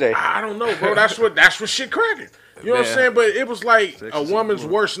Texas today? I don't know, bro. That's what shit cracking. You know what I'm Man. saying? But it was like Texas a is woman's cool.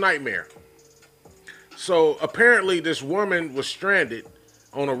 worst nightmare. So apparently, this woman was stranded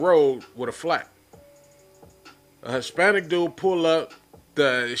on a road with a flat. A Hispanic dude pull up.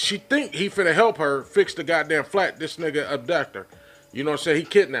 She think he finna help her fix the goddamn flat. This nigga abduct her. You know what I'm saying? He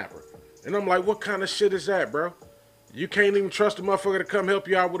kidnapped her. And I'm like, what kind of shit is that, bro? You can't even trust a motherfucker to come help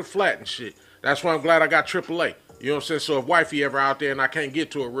you out with a flat and shit. That's why I'm glad I got AAA. You know what I'm saying? So if wifey ever out there and I can't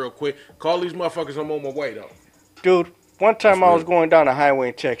get to it real quick, call these motherfuckers. I'm on my way, though. Dude, one time I was going down a highway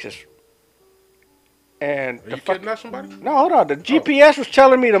in Texas. And Are you kidnapping somebody? No, hold on. The GPS was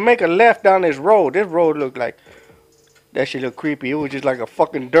telling me to make a left down this road. This road looked like that shit looked creepy. It was just like a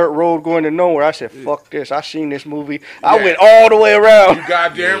fucking dirt road going to nowhere. I said, fuck this. I seen this movie. I went all the way around. You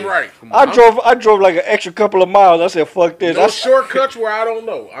goddamn right. I drove like an extra couple of miles. I said, fuck this. No shortcuts where I don't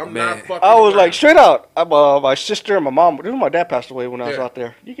know. I'm not fucking I was around. like, straight out. My sister and my mom. This was my dad passed away when I was out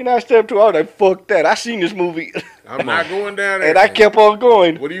there. You can ask them too. I was like, fuck that. I seen this movie. I'm not going down there. And I kept on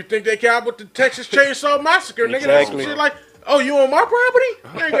going. What do you think they got with the Texas Chainsaw Massacre? Nigga, that's some Exactly. shit like, oh, you on my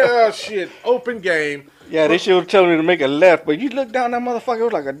property? Nigga, oh, shit. Open game. Yeah, they should have told me to make a left, but you look down that motherfucker, it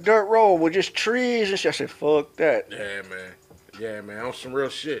was like a dirt road with just trees and shit. I said, fuck that. Yeah, man. Yeah, man. On some real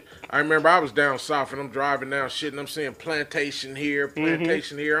shit. I remember I was down south and I'm driving down shit and I'm seeing plantation here,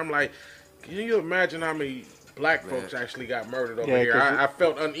 plantation here. I'm like, can you imagine how many black folks actually got murdered over here? I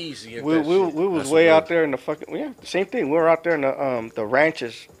felt uneasy in We that shit. was way out there in the fucking, same thing. We were out there in the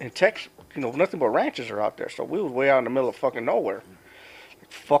ranches in Texas. You know, nothing but ranches are out there. So we was way out in the middle of fucking nowhere.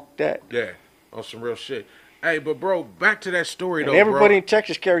 Like, fuck that. Yeah, on some real shit. Hey, but bro, back to that story though, And everybody bro. in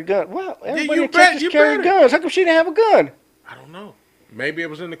Texas carried guns. Well, everybody you in bet- Texas you carried better. guns. How come she didn't have a gun? I don't know. Maybe it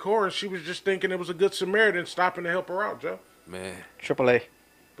was in the car and she was just thinking it was a good Samaritan stopping to help her out, Joe. Man. AAA.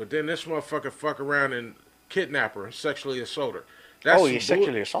 But then this motherfucker fuck around and kidnap her and sexually assault her. Oh, some he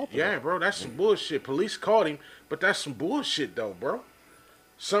sexually assaulted her? Yeah, bro, that's some bullshit. Police caught him, but that's some bullshit though, bro.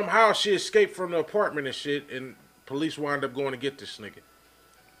 Somehow she escaped from the apartment and shit, and police wound up going to get this nigga.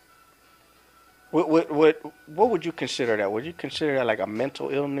 What would you consider that? Would you consider that like a mental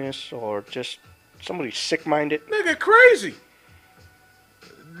illness or just somebody sick-minded? Nigga, crazy.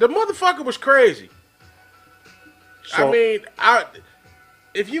 The motherfucker was crazy. So, I mean,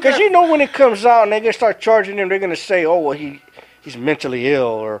 if you because got, you know when it comes out and they gonna start charging him, they're gonna say, "Oh, well, he's mentally ill"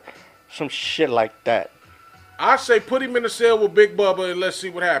 or some shit like that. I say put him in a cell with Big Bubba and let's see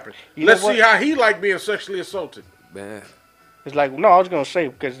what happens. You know Let's what? see how he like being sexually assaulted. Man. It's like, no, I was gonna say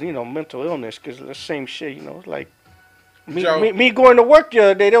because mental illness, because the same shit. It's like Joe. me going to work the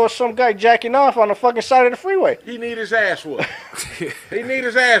other day. There was some guy jacking off on the fucking side of the freeway He need his ass whooped. He need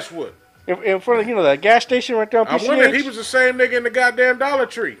his ass whooped. in front of the gas station right there on I PCH. wonder if he was the same nigga in the goddamn Dollar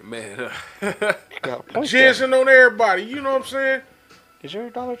Tree. Man. Got a point there. Jizzing on everybody. You know what I'm saying? Is there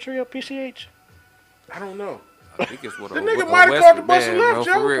a Dollar Tree at PCH? I don't know. I think it's what The nigga might have caught the bus and left,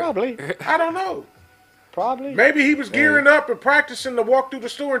 Joe. Probably. I don't know. Probably. Maybe he was gearing up and practicing to walk through the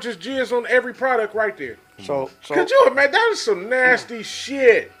store and just jizz on every product right there. So Could you imagine? That is some nasty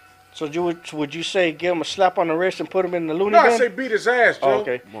shit. So would you say give him a slap on the wrist and put him in the loony No, I bin? say beat his ass, Joe. Oh,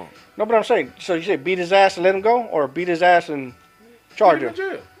 okay. No, but I'm saying, so you say beat his ass and let him go, or beat his ass and charge Put him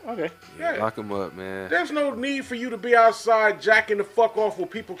him? in jail. Okay. Yeah. Lock him up, man. There's no need for you to be outside jacking the fuck off where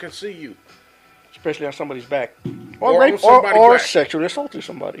people can see you. Especially on somebody's back, Or or on rape, somebody's or back. sexually assaulting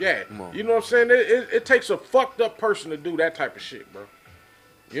somebody. Yeah. Come on. You know what I'm saying? It takes a fucked up person to do that type of shit, bro.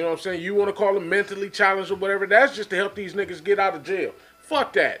 You know what I'm saying? You want to call them mentally challenged or whatever. That's just to help these niggas get out of jail.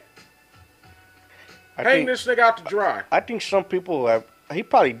 Fuck that. I Hang think, this nigga out to dry. I think some people have. He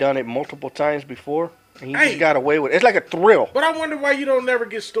probably done it multiple times before, and he Hey. just got away with it. It's like a thrill. But I wonder why you don't never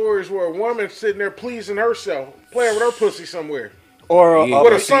get stories where a woman's sitting there pleasing herself, playing with her pussy somewhere. Or Yeah.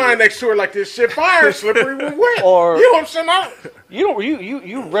 With a sign next to her like this shit, fire slippery when wet. Or- you know what I'm saying?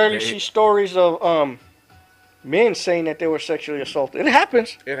 you rarely see stories of men saying that they were sexually assaulted. It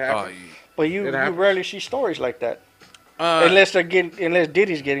happens, It Oh, happens. but It you happens. rarely see stories like that. Uh, Unless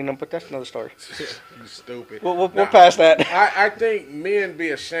Diddy's getting them, but that's another story. you stupid. We'll Nah. pass that. I think men be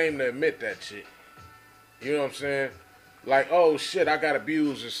ashamed to admit that shit. You know what I'm saying? Like, oh shit, I got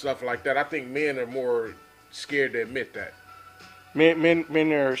abused and stuff like that. I think men are more scared to admit that. Men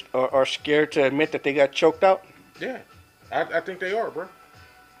are scared to admit that they got choked out. Yeah, I think they are, bro.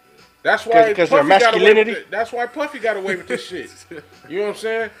 That's why Because their Puffy got away with masculinity? it. That's why Puffy got away with this shit. You know what I'm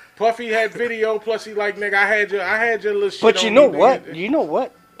saying? Puffy had video, plus he like, nigga, I had your little shit. But you on know me, what? nigga. You know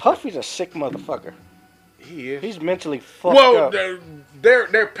what? Puffy's a sick motherfucker. He is. He's mentally fucked Well, up.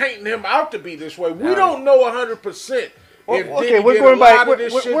 they're painting him out to be this way. We don't know 100%. Well, If okay, Diddy we're did going a by- lot of we're-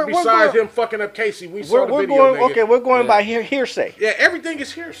 this shit we're besides going- him fucking up Casey. We saw the We're video, going nigga. okay. We're going by hearsay. Yeah, everything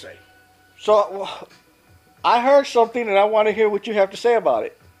is hearsay. So I heard something, and I want to hear what you have to say about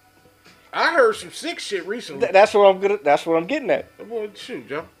it. I heard some sick shit recently. That's what I'm gonna. That's what I'm getting at. Well, shoot,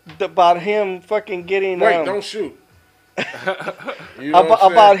 Joe. About him fucking getting. Wait, don't shoot. You know what I'm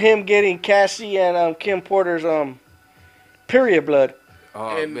saying? About him getting Cassie and Kim Porter's period blood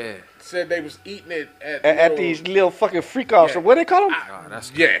Oh and man. said they was eating it at at little- these little fucking freak offs. Yeah. Or what they call them? Oh,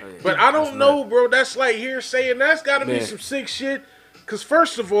 that's Yeah, but I don't That's know, bro. That's like hearsay, and that's got to be Man. some sick shit. Cause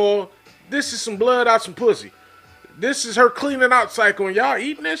first of all, this is some blood out some pussy. This is her cleaning out cycle, and y'all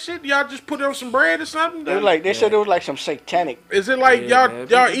eating that shit. Y'all just put it on some bread or something. It was like they said it was like some satanic is it like Yeah, y'all man.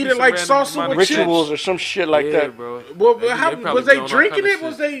 y'all Be eat some it like random salsa with chips? rituals or some shit like yeah, that. bro. Well, They how, probably was they doing all drinking kind of it?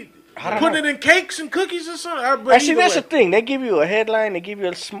 Was shit. they don't putting know. it in cakes and cookies or something? But And see, either that's way. the thing. They give you a headline, they give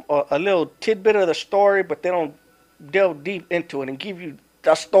you a little tidbit of the story, but they don't delve deep into it and give you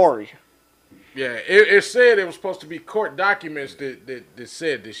the story. Yeah, it said it was supposed to be court documents that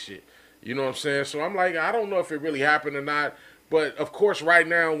said this shit. You know what I'm saying? So I'm like, I don't know if it really happened or not. But of course, right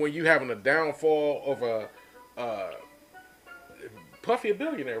now, when you having a downfall of a Puffy a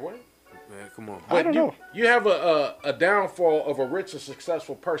billionaire, what? Man, come on. I don't know. You have a downfall of a rich and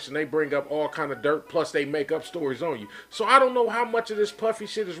successful person. They bring up all kind of dirt, plus they make up stories on you. So I don't know how much of this Puffy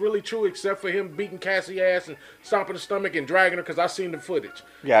shit is really true, except for him beating Cassie ass and stomping her stomach and dragging her, because I seen the footage.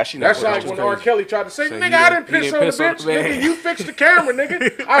 Yeah, I seen That's that. like footage. when R. Kelly tried to say, So nigga, he I didn't- didn't he piss on didn't the piss on bitch. the man. Nigga, you fixed the camera,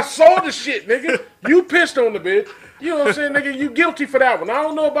 nigga. I saw the shit, nigga. You pissed on the bitch. You know what I'm saying, nigga? You guilty for that one. I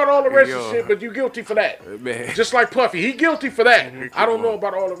don't know about all the rest of Yo. the shit, but you guilty for that. Man. Just like Puffy. He guilty for that. I don't know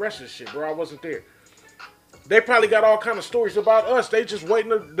about all the rest of the shit, bro. I wasn't there. They probably got all kind of stories about us. They just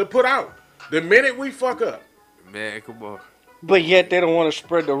waiting to put out. The minute we fuck up. Man, come on. But yet they don't want to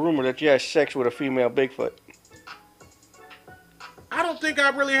spread the rumor that you had sex with a female Bigfoot. I don't think I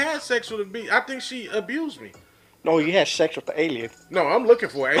really had sex with a bee. I think she abused me. No, you had sex with the alien. No, I'm looking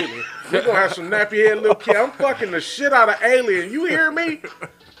for an alien. We're gonna have some nappy head little kid. I'm fucking the shit out of alien. You hear me?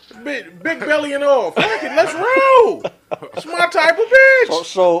 Big belly and all. Fuck it, let's roll. It's my type of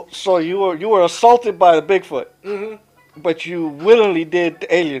bitch. So you were assaulted by the Bigfoot, but you willingly did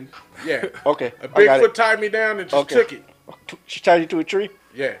the alien. Yeah. Okay, A I got Bigfoot it. tied me down and just Okay. took it. She tied you to a tree.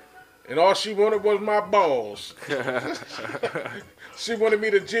 Yeah. And all she wanted was my balls. She wanted me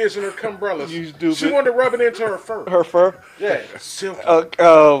to jizz in her umbrellas. You stupid. She wanted to rub it into her fur. Her fur. Yeah. Silky.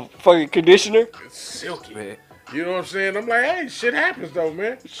 Fucking conditioner. Silky. Man. You know what I'm saying? I'm like, hey, shit happens though,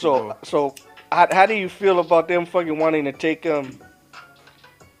 man. So how do you feel about them fucking wanting to take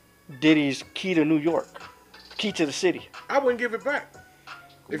Diddy's key to New York, key to the city? I wouldn't give it back.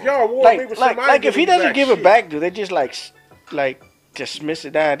 If y'all award me with something, I ain't if he giving doesn't give it shit. back, do they just like dismiss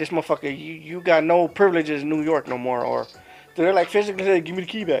it? This motherfucker, you got no privileges in New York no more, or do they like physically say, give me the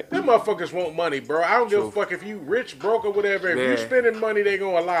key back? Them motherfuckers want money, bro. I don't give a fuck if you rich, broke, or whatever. If you Man. spending money, they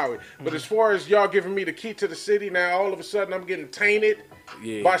gonna allow it. But as far as y'all giving me the key to the city, now all of a sudden I'm getting tainted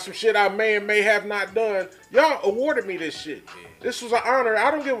Yeah. by some shit I may and may have not done. Y'all awarded me this shit. This was an honor.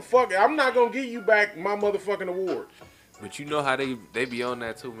 I don't give a fuck. I'm not gonna give you back my motherfucking award. But you know how they be on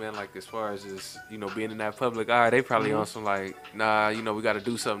that too, man. Like as far as just being in that public eye, they probably on some like, nah, we got to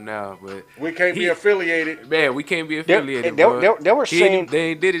do something now. But We can't be affiliated. man, we can't be affiliated. they- bro. they were saying-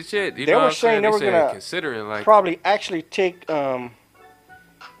 they ain't did it yet. You they know were what I'm saying they were said gonna considering like Probably actually take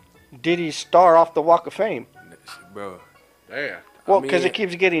Diddy's star off the Walk of Fame. bro. Damn. Well, mean, because it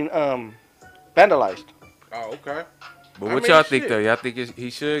keeps getting vandalized. Oh, okay. But I what mean, y'all think shit. though? Y'all think he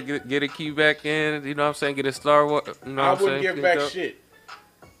should get a key back in? You know what I'm saying? Get a star? You know what I I'm wouldn't saying? give Picked back up? shit.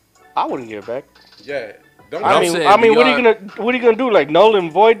 I wouldn't give it back. Yeah. Don't I I'm mean, saying, what do are you gonna do? Like null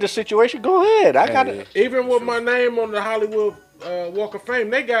and void the situation? Go ahead. I got Yeah. it. even with my name on the Hollywood Walk of Fame,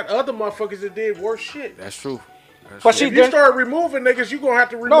 they got other motherfuckers that did worse shit. That's true. That's But true. see, If you then- start removing niggas, you gonna have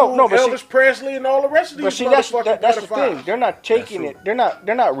to remove No, but see- Elvis Presley and all the rest of these But see, that's motherfucking that's the pedophiles. thing. They're not taking That's it.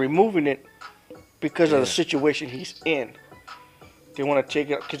 They're not removing it because of the Yeah. situation he's in. They want to take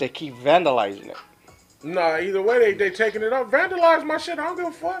it because they keep vandalizing it. Nah, either way, they taking it up. Vandalize my shit. I don't give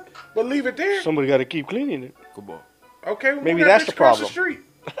a fuck. But leave it there. Somebody got to keep cleaning it. Come on. Okay, well, Maybe move that that's bitch the across problem. street.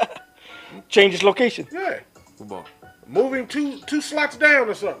 Change its location. Yeah, Come on. move him two slots down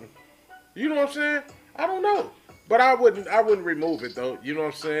or something. You know what I'm saying? I don't know, but I wouldn't remove it though. You know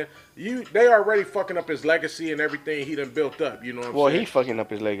what I'm saying? They already fucking up his legacy and everything he done built up. You know what I'm Well, saying? he fucking up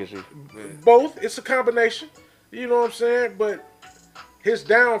his legacy. Both. It's a combination. You know what I'm saying? But his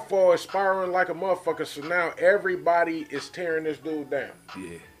downfall is spiraling like a motherfucker. So now everybody is tearing this dude down.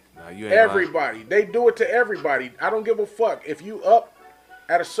 Yeah. Nah, you ain't lying. Everybody. They do it to everybody. I don't give a fuck. If you up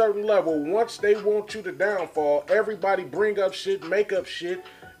at a certain level, once they want you to downfall, everybody bring up shit, make up shit,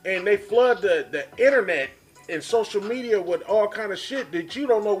 and they flood the internet and social media with all kind of shit that you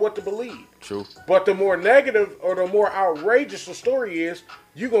don't know what to believe. True. But the more negative or the more outrageous the story is,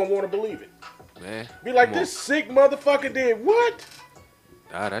 you gonna want to believe it. Man. Be like, come on. this sick motherfucker did what?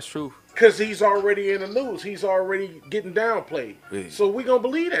 Nah, that's true. Because he's already in the news. He's already getting downplayed. Yeah. So we gonna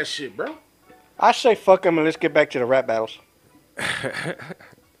believe that shit, bro. I say fuck him and let's get back to the rap battles.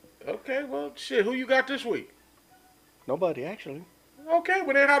 Okay, well, shit. Who you got this week? Nobody actually. Okay,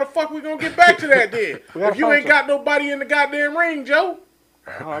 well then how the fuck we gonna get back to that then? We gotta If you find ain't got nobody in the goddamn ring, Joe.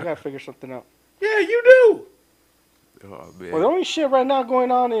 Oh, I gotta figure something out. Yeah, you do. Oh, man. Well, the only shit right now going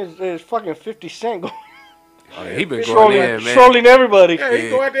on is fucking 50 Cent going Oh, he been going trolling, in, man. trolling everybody. Yeah, he Yeah.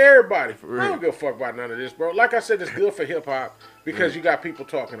 go after everybody. For I real. don't give a fuck about none of this, bro. Like I said, it's good for hip hop because you got people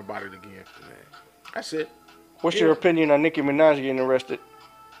talking about it again. That's it. What's your opinion on Nicki Minaj getting arrested?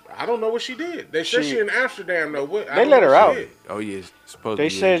 I don't know what she did. They said she in Amsterdam though. What, I They don't let know her what out. she did. Oh, yeah. Supposedly, They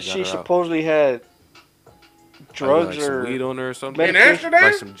said got she her out. supposedly had drugs like some or weed on her or something. In medication. Amsterdam?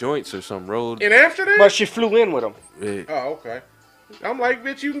 Like some joints or some road. In Amsterdam? But she flew in with them. Yeah. Oh, okay. I'm like,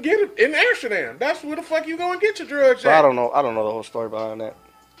 bitch, you can get it in Amsterdam. That's where the fuck you go and get your drugs So at. I don't know the whole story behind that.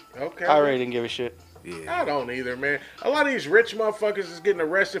 Okay. I really didn't give a shit. Yeah. I don't either, man. A lot of these rich motherfuckers is getting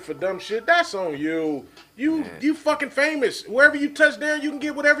arrested for dumb shit. That's on you. You fucking famous. Wherever you touch down, you can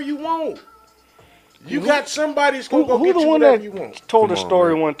get whatever you want. You got somebody that's gonna go Who get the you one whatever that you want. told Come a on,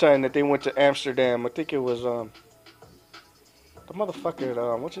 story man. one time that they went to Amsterdam? I think it was the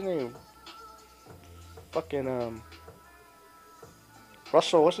motherfucker. What's his name? Fucking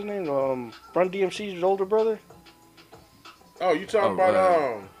Russell. What's his name? Run DMC's older brother. Oh, you talking Oh,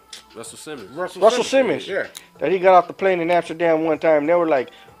 about Russell Simmons. Russell Simmons. Yeah. That he got off the plane in Amsterdam one time. They were like,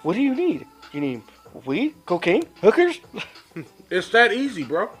 "What do you need? You need weed, cocaine, hookers?" It's that easy,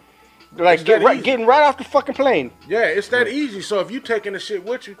 bro. Like It's that easy. getting right off the fucking plane. Yeah, it's that easy. So if you taking the shit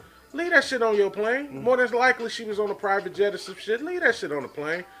with you, leave that shit on your plane. More than likely she was on a private jet or some shit. Leave that shit on the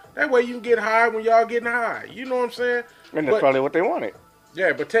plane. That way you can get high when y'all getting high. You know what I'm saying? And that's But- probably what they wanted.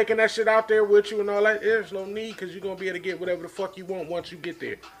 Yeah, but taking that shit out there with you and all that, there's no need because you're going to be able to get whatever the fuck you want once you get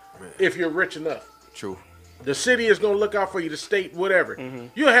there. If you're rich enough. True. The city is going to look out for you, the state, whatever.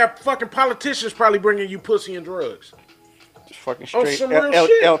 You'll have fucking politicians probably bringing you pussy and drugs. Just fucking On straight some real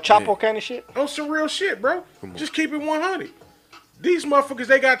shit. El Chapo kind of shit. On some real shit, bro. Just keep it 100. These motherfuckers,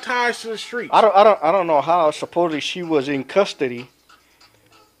 they got ties to the streets. I don't know how supposedly she was in custody,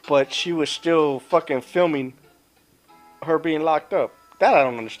 but she was still fucking filming her being locked up. That I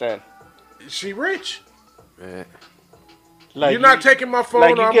don't understand. She rich. Man. Like You're not taking my phone.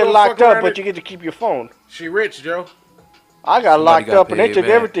 like or you I'm get gonna locked fuck up, around but it. you get to keep your phone. She rich, Joe. I got Somebody locked got up and they paid, took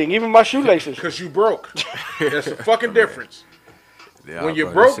man. everything, even my shoelaces. Because you broke. That's the fucking difference. Yeah, When I you're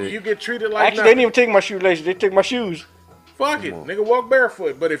was broke, about to say, you get treated like Actually, they nothing. didn't even take my shoelaces. They took my shoes. Fuck it. Nigga walk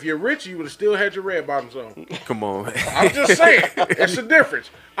barefoot. But if you're rich, you would have still had your red bottoms on. Come on, man. I'm just saying. It's a difference.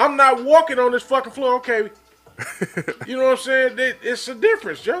 I'm not walking on this fucking floor, okay? You know what I'm saying? It's a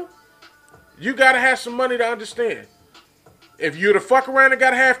difference, Joe. You got to have some money to understand. If you'd have fuck around and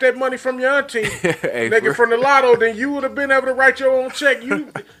got half that money from your auntie, Hey, nigga, for- from the lotto, then you would have been able to write your own check.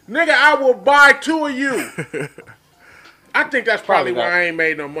 Nigga, I will buy 2 of you. I think that's probably Probably why not. I ain't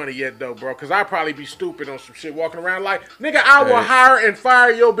made no money yet, though, bro. Because I'd probably be stupid on some shit walking around like, nigga, I will Hey. hire and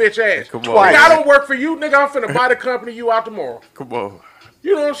fire your bitch ass. Come on, Nigga, man. I don't work for you. Nigga, I'm finna buy the company you out tomorrow. Come on.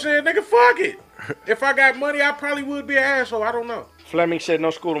 You know what I'm saying? Nigga, fuck it. If I got money, I probably would be an asshole. I don't know. Fleming said no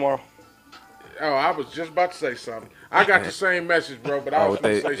school tomorrow. Oh, I was just about to say something. I got the same message, bro, but I was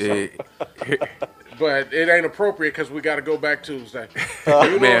going to say something. But it ain't appropriate because we got to go back Tuesday. You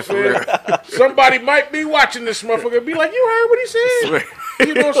know Man, what for I'm real. saying? Somebody might be watching this motherfucker and be like, you heard what he said?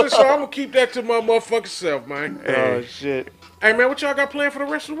 You know what I'm saying? So I'm going to keep that to my motherfucking self, man. Oh shit. Hey, man, what y'all got planned for the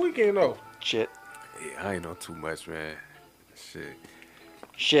rest of the weekend, though? Shit. Yeah, I ain't know too much, man. Shit.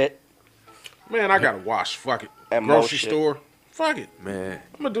 Shit. Man, I got to wash. Fuck it. And more Grocery shit. store. Fuck it. Man.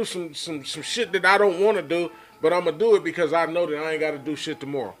 I'm going to do some shit that I don't want to do, but I'm going to do it because I know that I ain't got to do shit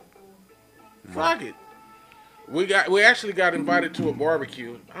tomorrow. Fuck it. We actually got invited to a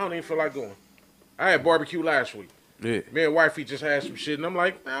barbecue. I don't even feel like going. I had barbecue last week. Yeah. Me and wifey just had some shit, and I'm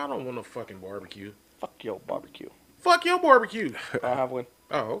like, nah, I don't want no fucking barbecue. Fuck your barbecue. Fuck your barbecue. I have one.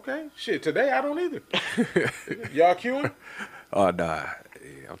 Oh, okay. Shit, today I don't either. Y'all queuing? Oh, nah.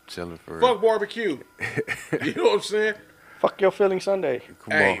 Yeah, I'm chilling for real. Fuck barbecue. You know what I'm saying? Fuck your feeling Sunday.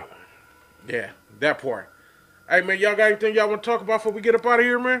 Come Hey. on. Yeah, that part. Hey, man, y'all got anything y'all want to talk about before we get up out of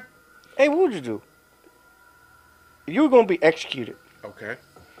here, man? Hey, what would you do? You were gonna be executed. Okay.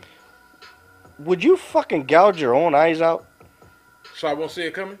 Would you fucking gouge your own eyes out? So I won't see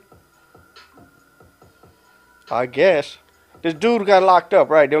it coming? I guess. This dude got locked up,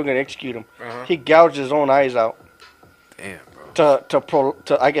 right? They were gonna execute him. Uh-huh. He gouged his own eyes out Damn, bro.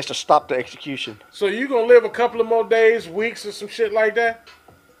 to I guess to stop the execution. So you gonna live a couple of more days, weeks, or some shit like that?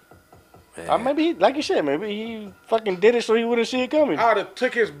 Man. Maybe, like you said, maybe he fucking did it so he wouldn't see it coming. I'd have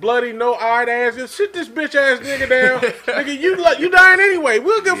took his bloody, no-eyed ass and sit this bitch ass nigga down. Nigga, you dying anyway.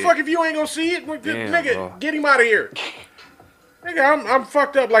 We'll give a fuck if you ain't gonna see it. Damn, Nigga, bro. get him out of here. Nigga, I'm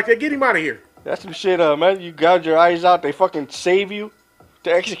fucked up like that. Get him out of here. That's some shit, man. You gouge your eyes out, they fucking save you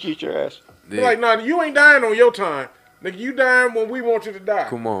to execute your ass. They're like, nah, you ain't dying on your time. Nigga, you dying when we want you to die.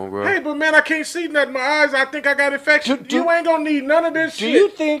 Come on, bro. Hey, but man, I can't see nothing. My eyes, I think I got infection. You ain't gonna need none of this shit you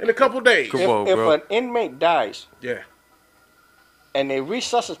think in a couple days. Come on, if bro. an inmate dies Yeah. and they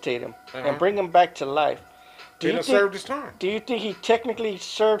resuscitate him and bring him back to life, He done served his time. do you think he technically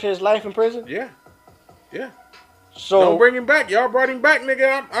served his life in prison? Yeah. Yeah. So Don't bring him back. Y'all brought him back,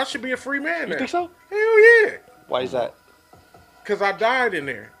 nigga. I should be a free man now. you think so? Hell yeah. Why is that? Because I died in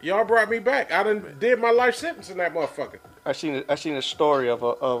there. Y'all brought me back. I done did my life sentence in that motherfucker. I seen a story of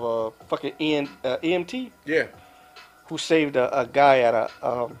a fucking EMT Yeah. who saved a guy at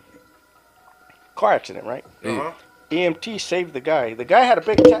a car accident, right? Uh-huh. EMT saved the guy. The guy had a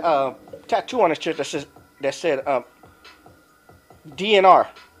big tattoo on his chest that said DNR.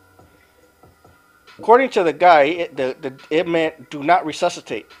 According to the guy, it meant do not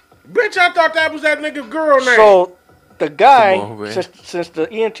resuscitate. Bitch, I thought that was that nigga girl name. So the guy, Come on, man. since the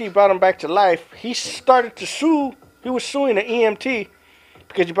EMT brought him back to life, he started to sue. He was suing the EMT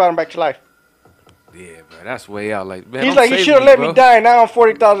because he brought him back to life. Yeah, bro. That's way out. Like, man, He's I'm like, he saving should have you, let bro. me die. Now I'm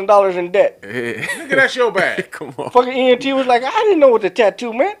 $40,000 in debt. Yeah. Nigga, that's your bad. Come on. Fucking EMT was like, I didn't know what the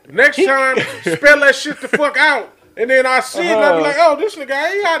tattoo meant. Next time, spell that shit the fuck out. And then I see it and I be like, oh, this nigga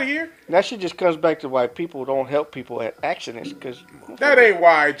ain't out of here. That shit just comes back to why people don't help people at accidents. Because That ain't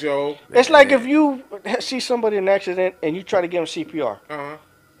why, Joe. it's like if you see somebody in an accident and you try to give them CPR, Uh-huh.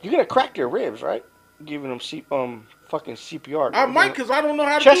 you're gonna crack their ribs, right? Giving them fucking CPR. I might because I don't know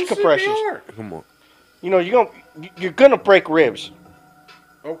how to Chest do compressions. CPR. Come on. You know, you're gonna break ribs.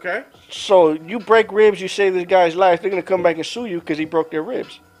 Okay. So you break ribs, you save this guy's life. They're gonna come back and sue you because he broke their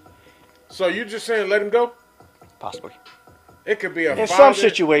ribs. So you just saying let him go? Possibly. It could be a In father. some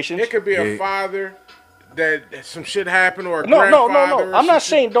situations. It could be a Yeah. father that some shit happened or a No. grandfather. or I'm not some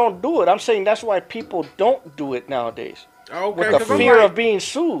saying don't do it. I'm saying that's why people don't do it nowadays. shit. Okay, With the because fear I'm of being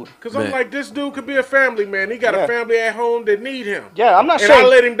sued. Because I'm Man. like, this dude could be a family man. He got Yeah. a family at home that need him. Yeah, I'm not And I saying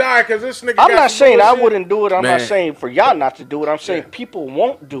let him die because this nigga I'm got not some saying I bullshit. wouldn't do it. I'm not Man. saying for y'all not to do it. I'm saying Yeah. people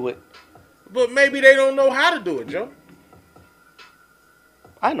won't do it. But maybe they don't know how to do it, Joe.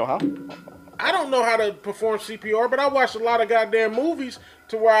 I know how. I don't know how to perform CPR, but I watched a lot of goddamn movies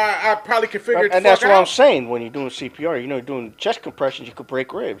to where I probably could figure it And the that's fuck what I'm out. saying. When you're doing CPR, you know, you're doing chest compressions, you could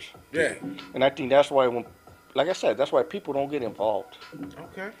break ribs. Yeah. And I think that's why, like I said, that's why people don't get involved.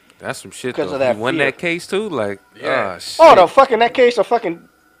 Okay. That's some shit, Because though. of that You won fear. that case, too? Like, Yeah. shit. Oh, the fucking that case,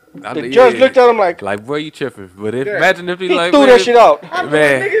 the judge looked at him like, Like, bro, you tripping. But Yeah. imagine if he, he like, threw man, that shit out. I'm like,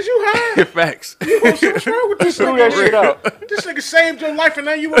 Man. niggas, you high? Facts. What's wrong with this Threw nigga? that shit out. This nigga saved your life, and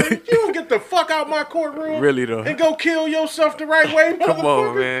now you don't get the fuck out my courtroom. Really, though. And go kill yourself the right way, Come on,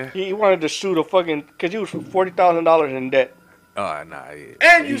 motherfucker. man. He wanted to sue the fucking, because he was $40,000 in debt. Oh, nah, yeah.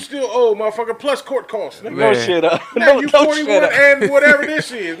 And you still owe, motherfucker, plus court costs, nigga. No Man. shit. Now No, you no 41 shit. and whatever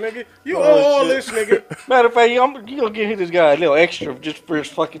this is, nigga. You Oh, owe all shit. this, nigga. Matter of fact, you gonna give this guy a little extra just for his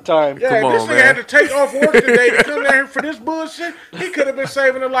fucking time. Yeah, Come this on, nigga man. had to take off work today to come down here for this bullshit. He could have been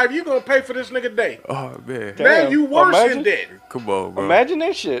saving a life. You gonna pay for this nigga day. Oh, man. Now Damn, you worse imagine. in debt. Come on, bro. Imagine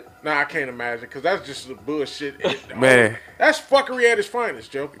that shit. Nah, I can't imagine, because that's just the bullshit. Man. That's fuckery at its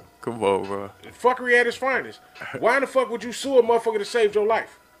finest, Joe. Come on, bro. Fuckery at its finest. Why in the fuck would you sue a motherfucker that saved your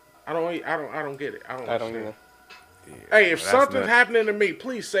life? I don't get it. I don't I don't understand. either. Hey, if That's something's nuts. happening to me,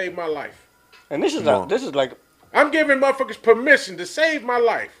 please save my life. And this is Come on. like I'm giving motherfuckers permission to save my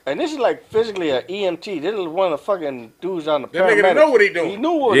life. physically an EMT. This is one of the fucking dudes on the That nigga paramedic. know what he doing. He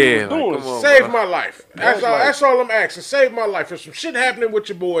knew what Yeah, he was like, doing. come on. Save bro. my life. That's like- That's all I'm asking. Save my life. If some shit happening with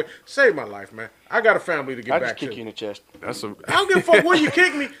your boy, save my life, man. I got a family to get I back just kick to. you in the chest. That's some. I don't give a fuck where you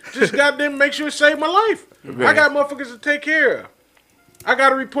kick me. Just goddamn make sure it save my life. Man. I got motherfuckers to take care of. I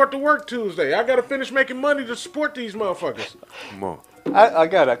got to report to work Tuesday. I got to finish making money to support these motherfuckers. Come on. I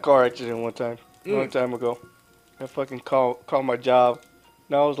got a car accident one time. Mm. Long time ago. I fucking called my job.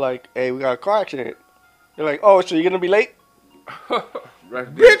 And I was like, hey, we got a car accident. They're like, oh, so you're gonna be late?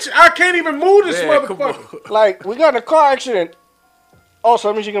 Bitch, I can't even move this Man, come motherfucker. Like, we got a car accident. Oh, so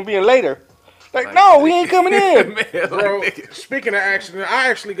that means you're gonna be in later. Like, no, we ain't coming in. Man, Bro, like, speaking of accident, I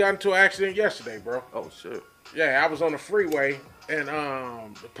actually got into an accident yesterday, bro. oh, shit. Yeah, I was on the freeway, and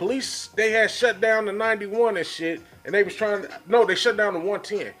the police, they had shut down the 91 and shit, and they was trying to, no, they shut down the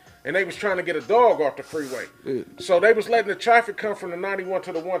 110, and they was trying to get a dog off the freeway. So they was letting the traffic come from the 91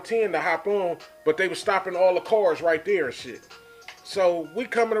 to the 110 to hop on, but they was stopping all the cars right there and shit. So we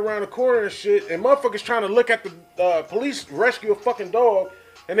coming around the corner and shit, and motherfuckers trying to look at the police rescue a fucking dog,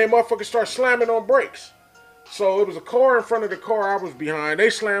 and then motherfuckers start slamming on brakes. So it was a car in front of the car I was behind. They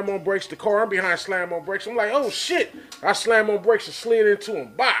slam on brakes. The car I'm behind slam on brakes. I'm like, oh shit. I slam on brakes and slid into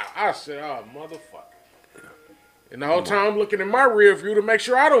him. Bah! I said, oh motherfucker. And the whole time I'm looking in my rear view to make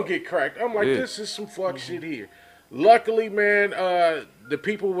sure I don't get cracked. I'm like, this is some fuck shit here. Luckily, man, the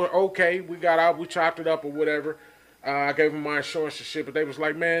people were okay. We got out. We chopped it up or whatever. I gave them my insurance and shit. But they was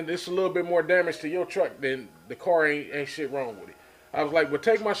like, man, this is a little bit more damage to your truck than the car ain't shit wrong with it. I was like, well,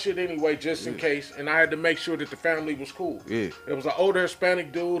 take my shit anyway, just in case. And I had to make sure that the family was cool. Yeah. It was an older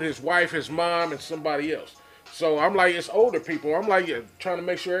Hispanic dude, his wife, his mom, and somebody else. So I'm like, it's older people. I'm like, trying to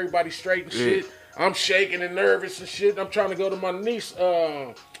make sure everybody's straight and shit. I'm shaking and nervous and shit. I'm trying to go to my niece's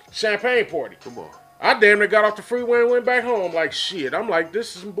champagne party. Come on. I damn near got off the freeway and went back home like shit. I'm like,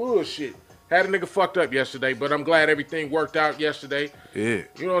 this is some bullshit. Had a nigga fucked up yesterday, but I'm glad everything worked out yesterday. Yeah.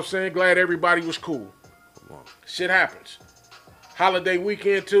 You know what I'm saying? Glad everybody was cool. Come on. Shit happens. Holiday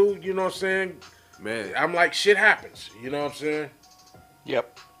weekend too, you know what I'm saying? Man, I'm like, shit happens, you know what I'm saying?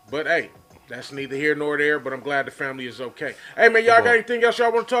 Yep. But hey, that's neither here nor there, but I'm glad the family is okay. Hey man, y'all got anything else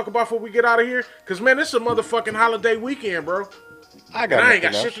y'all want to talk about before we get out of here? Cause man, this is a motherfucking holiday weekend, bro. I ain't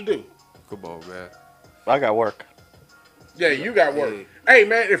got shit to do. Come on, man. I got work. Yeah, you got work. Hey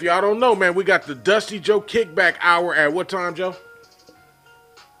man, if y'all don't know, man, we got the Dusty Joe Kickback Hour at what time, Joe?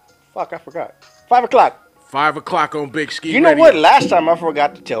 Fuck, I forgot. 5 o'clock. 5 o'clock on Big Ski You know Radio. what? Last time I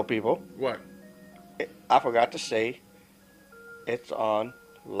forgot to tell people. What? I forgot to say it's on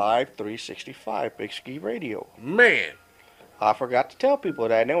Live 365 Big Ski Radio. Man. I forgot to tell people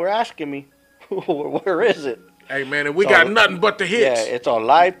that, and they were asking me, where is it? Hey, man, and we got nothing but the hits. Yeah, it's on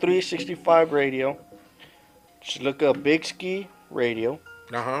Live 365 Radio. Just look up Big Ski Radio.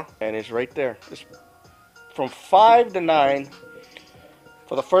 Uh-huh. And it's right there. It's from 5 to 9.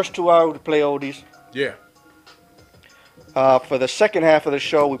 For the first 2 hours, we play oldies. Yeah. For the second half of the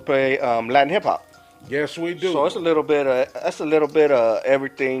show, we play Latin hip hop. Yes, we do. So it's a little bit of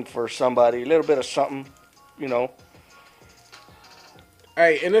everything for somebody, a little bit of something, you know.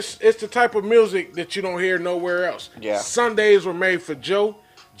 Hey, and it's the type of music that you don't hear nowhere else. Yeah. Sundays were made for Joe.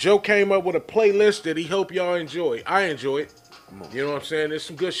 Joe came up with a playlist that he hope y'all enjoy. I enjoy it. You know what I'm saying? It's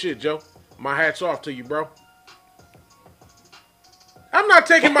some good shit, Joe. My hat's off to you, bro. I'm not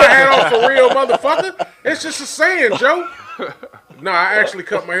taking my hat off for real, motherfucker. It's just a saying, Joe. No, I actually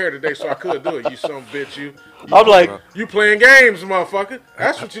cut my hair today, so I could do it. You son of a bitch, you. I'm like, you playing games, motherfucker.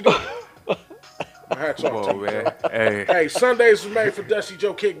 That's what you do. My hat's off to you, man. Hey, Sundays was made for Dusty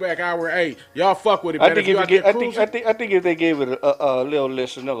Joe Kickback Hour. Hey, y'all fuck with it, man. I think if they gave it a little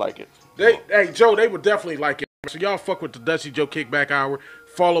listen, they'll like it. Hey, Joe, they would definitely like it. So y'all fuck with the Dusty Joe Kickback Hour,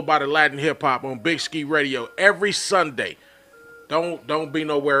 followed by the Latin Hip Hop on Big Ski Radio every Sunday. Don't be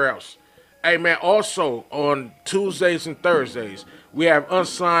nowhere else. Hey, man, also on Tuesdays and Thursdays, we have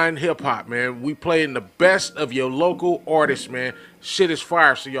Unsigned Hip Hop, man. We playing the best of your local artists, man. Shit is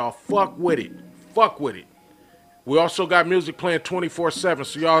fire, so y'all fuck with it. Fuck with it. We also got music playing 24/7,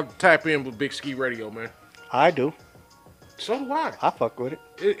 so y'all tap in with Big Ski Radio, man. I do. So do I. I fuck with it.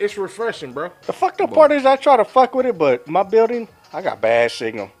 It's refreshing, bro. The fucked up part is I try to fuck with it, but my building, I got bad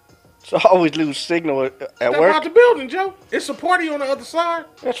signal. So I always lose signal at Step work. out the building, Joe. It's a party on the other side.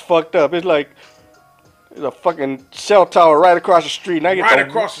 That's fucked up. It's like there's a fucking cell tower right across the street, and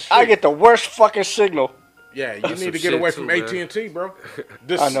I get the worst fucking signal. Yeah, you need to get away from AT&T, bro.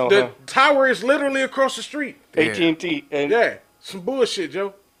 I know. The tower is literally across the street. AT&T. And yeah, some bullshit,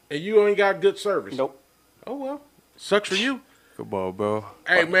 Joe. And you ain't got good service. Nope. Oh well, sucks for you. Come on, bro.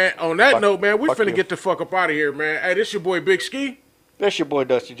 Hey man, on that note, man, we finna get the fuck up out of here, man. Hey, this your boy Big Ski. That's your boy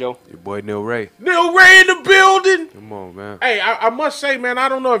Dusty Joe. Your boy Neil Ray. Neil Ray in the building. Come on, man. Hey, I must say, man, I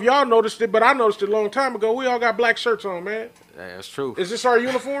don't know if y'all noticed it, but I noticed it a long time ago. We all got black shirts on, man. Hey, that's true. Is this our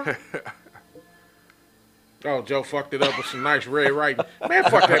uniform? Oh, Joe fucked it up with some nice red writing. Man,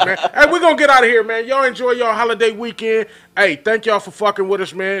 fuck that, man. Hey, we're going to get out of here, man. Y'all enjoy y'all holiday weekend. Hey, thank y'all for fucking with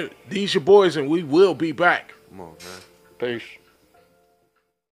us, man. These your boys, and we will be back. Come on, man. Peace.